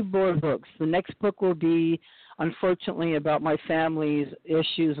have 2 more books. The next book will be, unfortunately, about my family's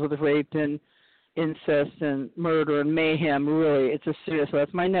issues with rape and incest and murder and mayhem. Really, it's a serious. So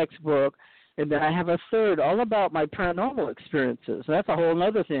that's my next book. And then I have a third all about my paranormal experiences. That's a whole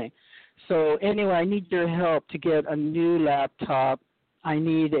other thing. So anyway, I need your help to get a new laptop. I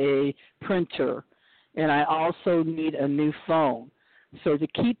need a printer, and I also need a new phone. So to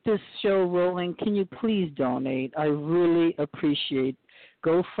keep this show rolling, can you please donate? I really appreciate.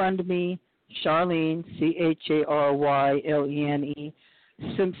 GoFundMe, Charlene, Charylene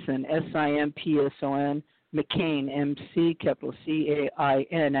Simpson, Simpson, McCain, McCain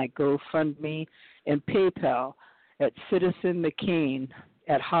at GoFundMe, and PayPal at citizenmccain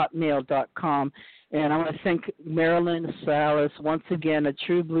at hotmail.com. And I want to thank Marilyn, Salas, once again, a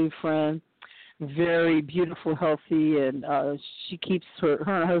true blue friend, very beautiful, healthy, and she keeps her and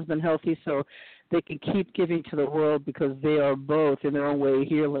her husband healthy so they can keep giving to the world, because they are both, in their own way,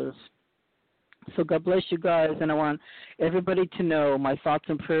 healers. So God bless you guys, and I want everybody to know my thoughts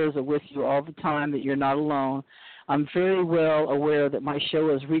and prayers are with you all the time, that you're not alone. I'm very well aware that my show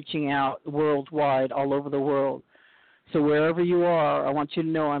is reaching out worldwide, all over the world. So wherever you are, I want you to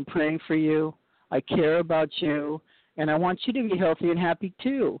know I'm praying for you. I care about you, and I want you to be healthy and happy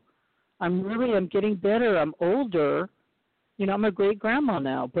too. I'm getting better. I'm older. I'm a great-grandma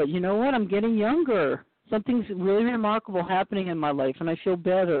now, but you know what? I'm getting younger. Something's really remarkable happening in my life, and I feel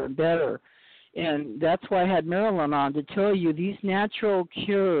better and better. And that's why I had Marilyn on, to tell you these natural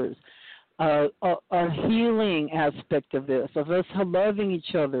cures, a healing aspect of this, of us loving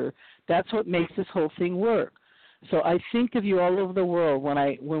each other. That's what makes this whole thing work. So I think of you all over the world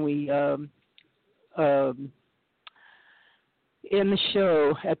when we in the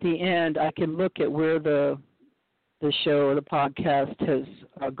show at the end. I can look at where the show or the podcast has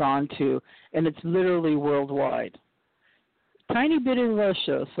gone to, and it's literally worldwide. Tiny bit in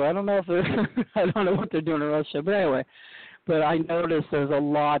Russia, so I don't know what they're doing in Russia, but anyway. But I noticed there's a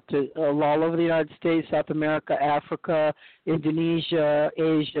lot all over the United States, South America, Africa, Indonesia,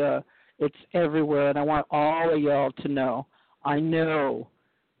 Asia. It's everywhere, and I want all of y'all to know. I know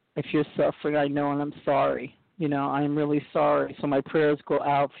if you're suffering, I know, and I'm sorry. I'm really sorry. So my prayers go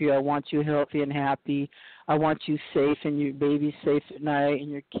out for you. I want you healthy and happy. I want you safe, and your baby safe at night, and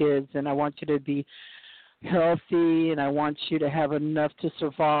your kids, and I want you to be healthy, and I want you to have enough to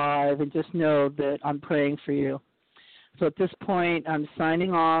survive, and just know that I'm praying for you. So at this point, I'm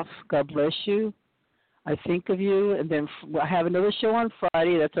signing off. God bless you. I think of you, and then I have another show on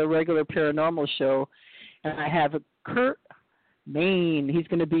Friday. That's a regular paranormal show, and I have Kurt Maine. He's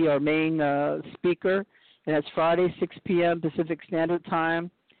going to be our main speaker, and that's Friday, 6 p.m. Pacific Standard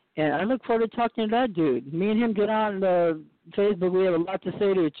Time. And I look forward to talking to that dude. Me and him get on Facebook. We have a lot to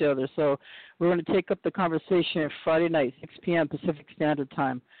say to each other. So we're going to take up the conversation Friday night, 6 p.m. Pacific Standard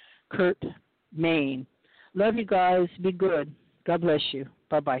Time. Kurt Maine. Love you guys. Be good. God bless you.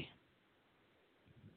 Bye-bye.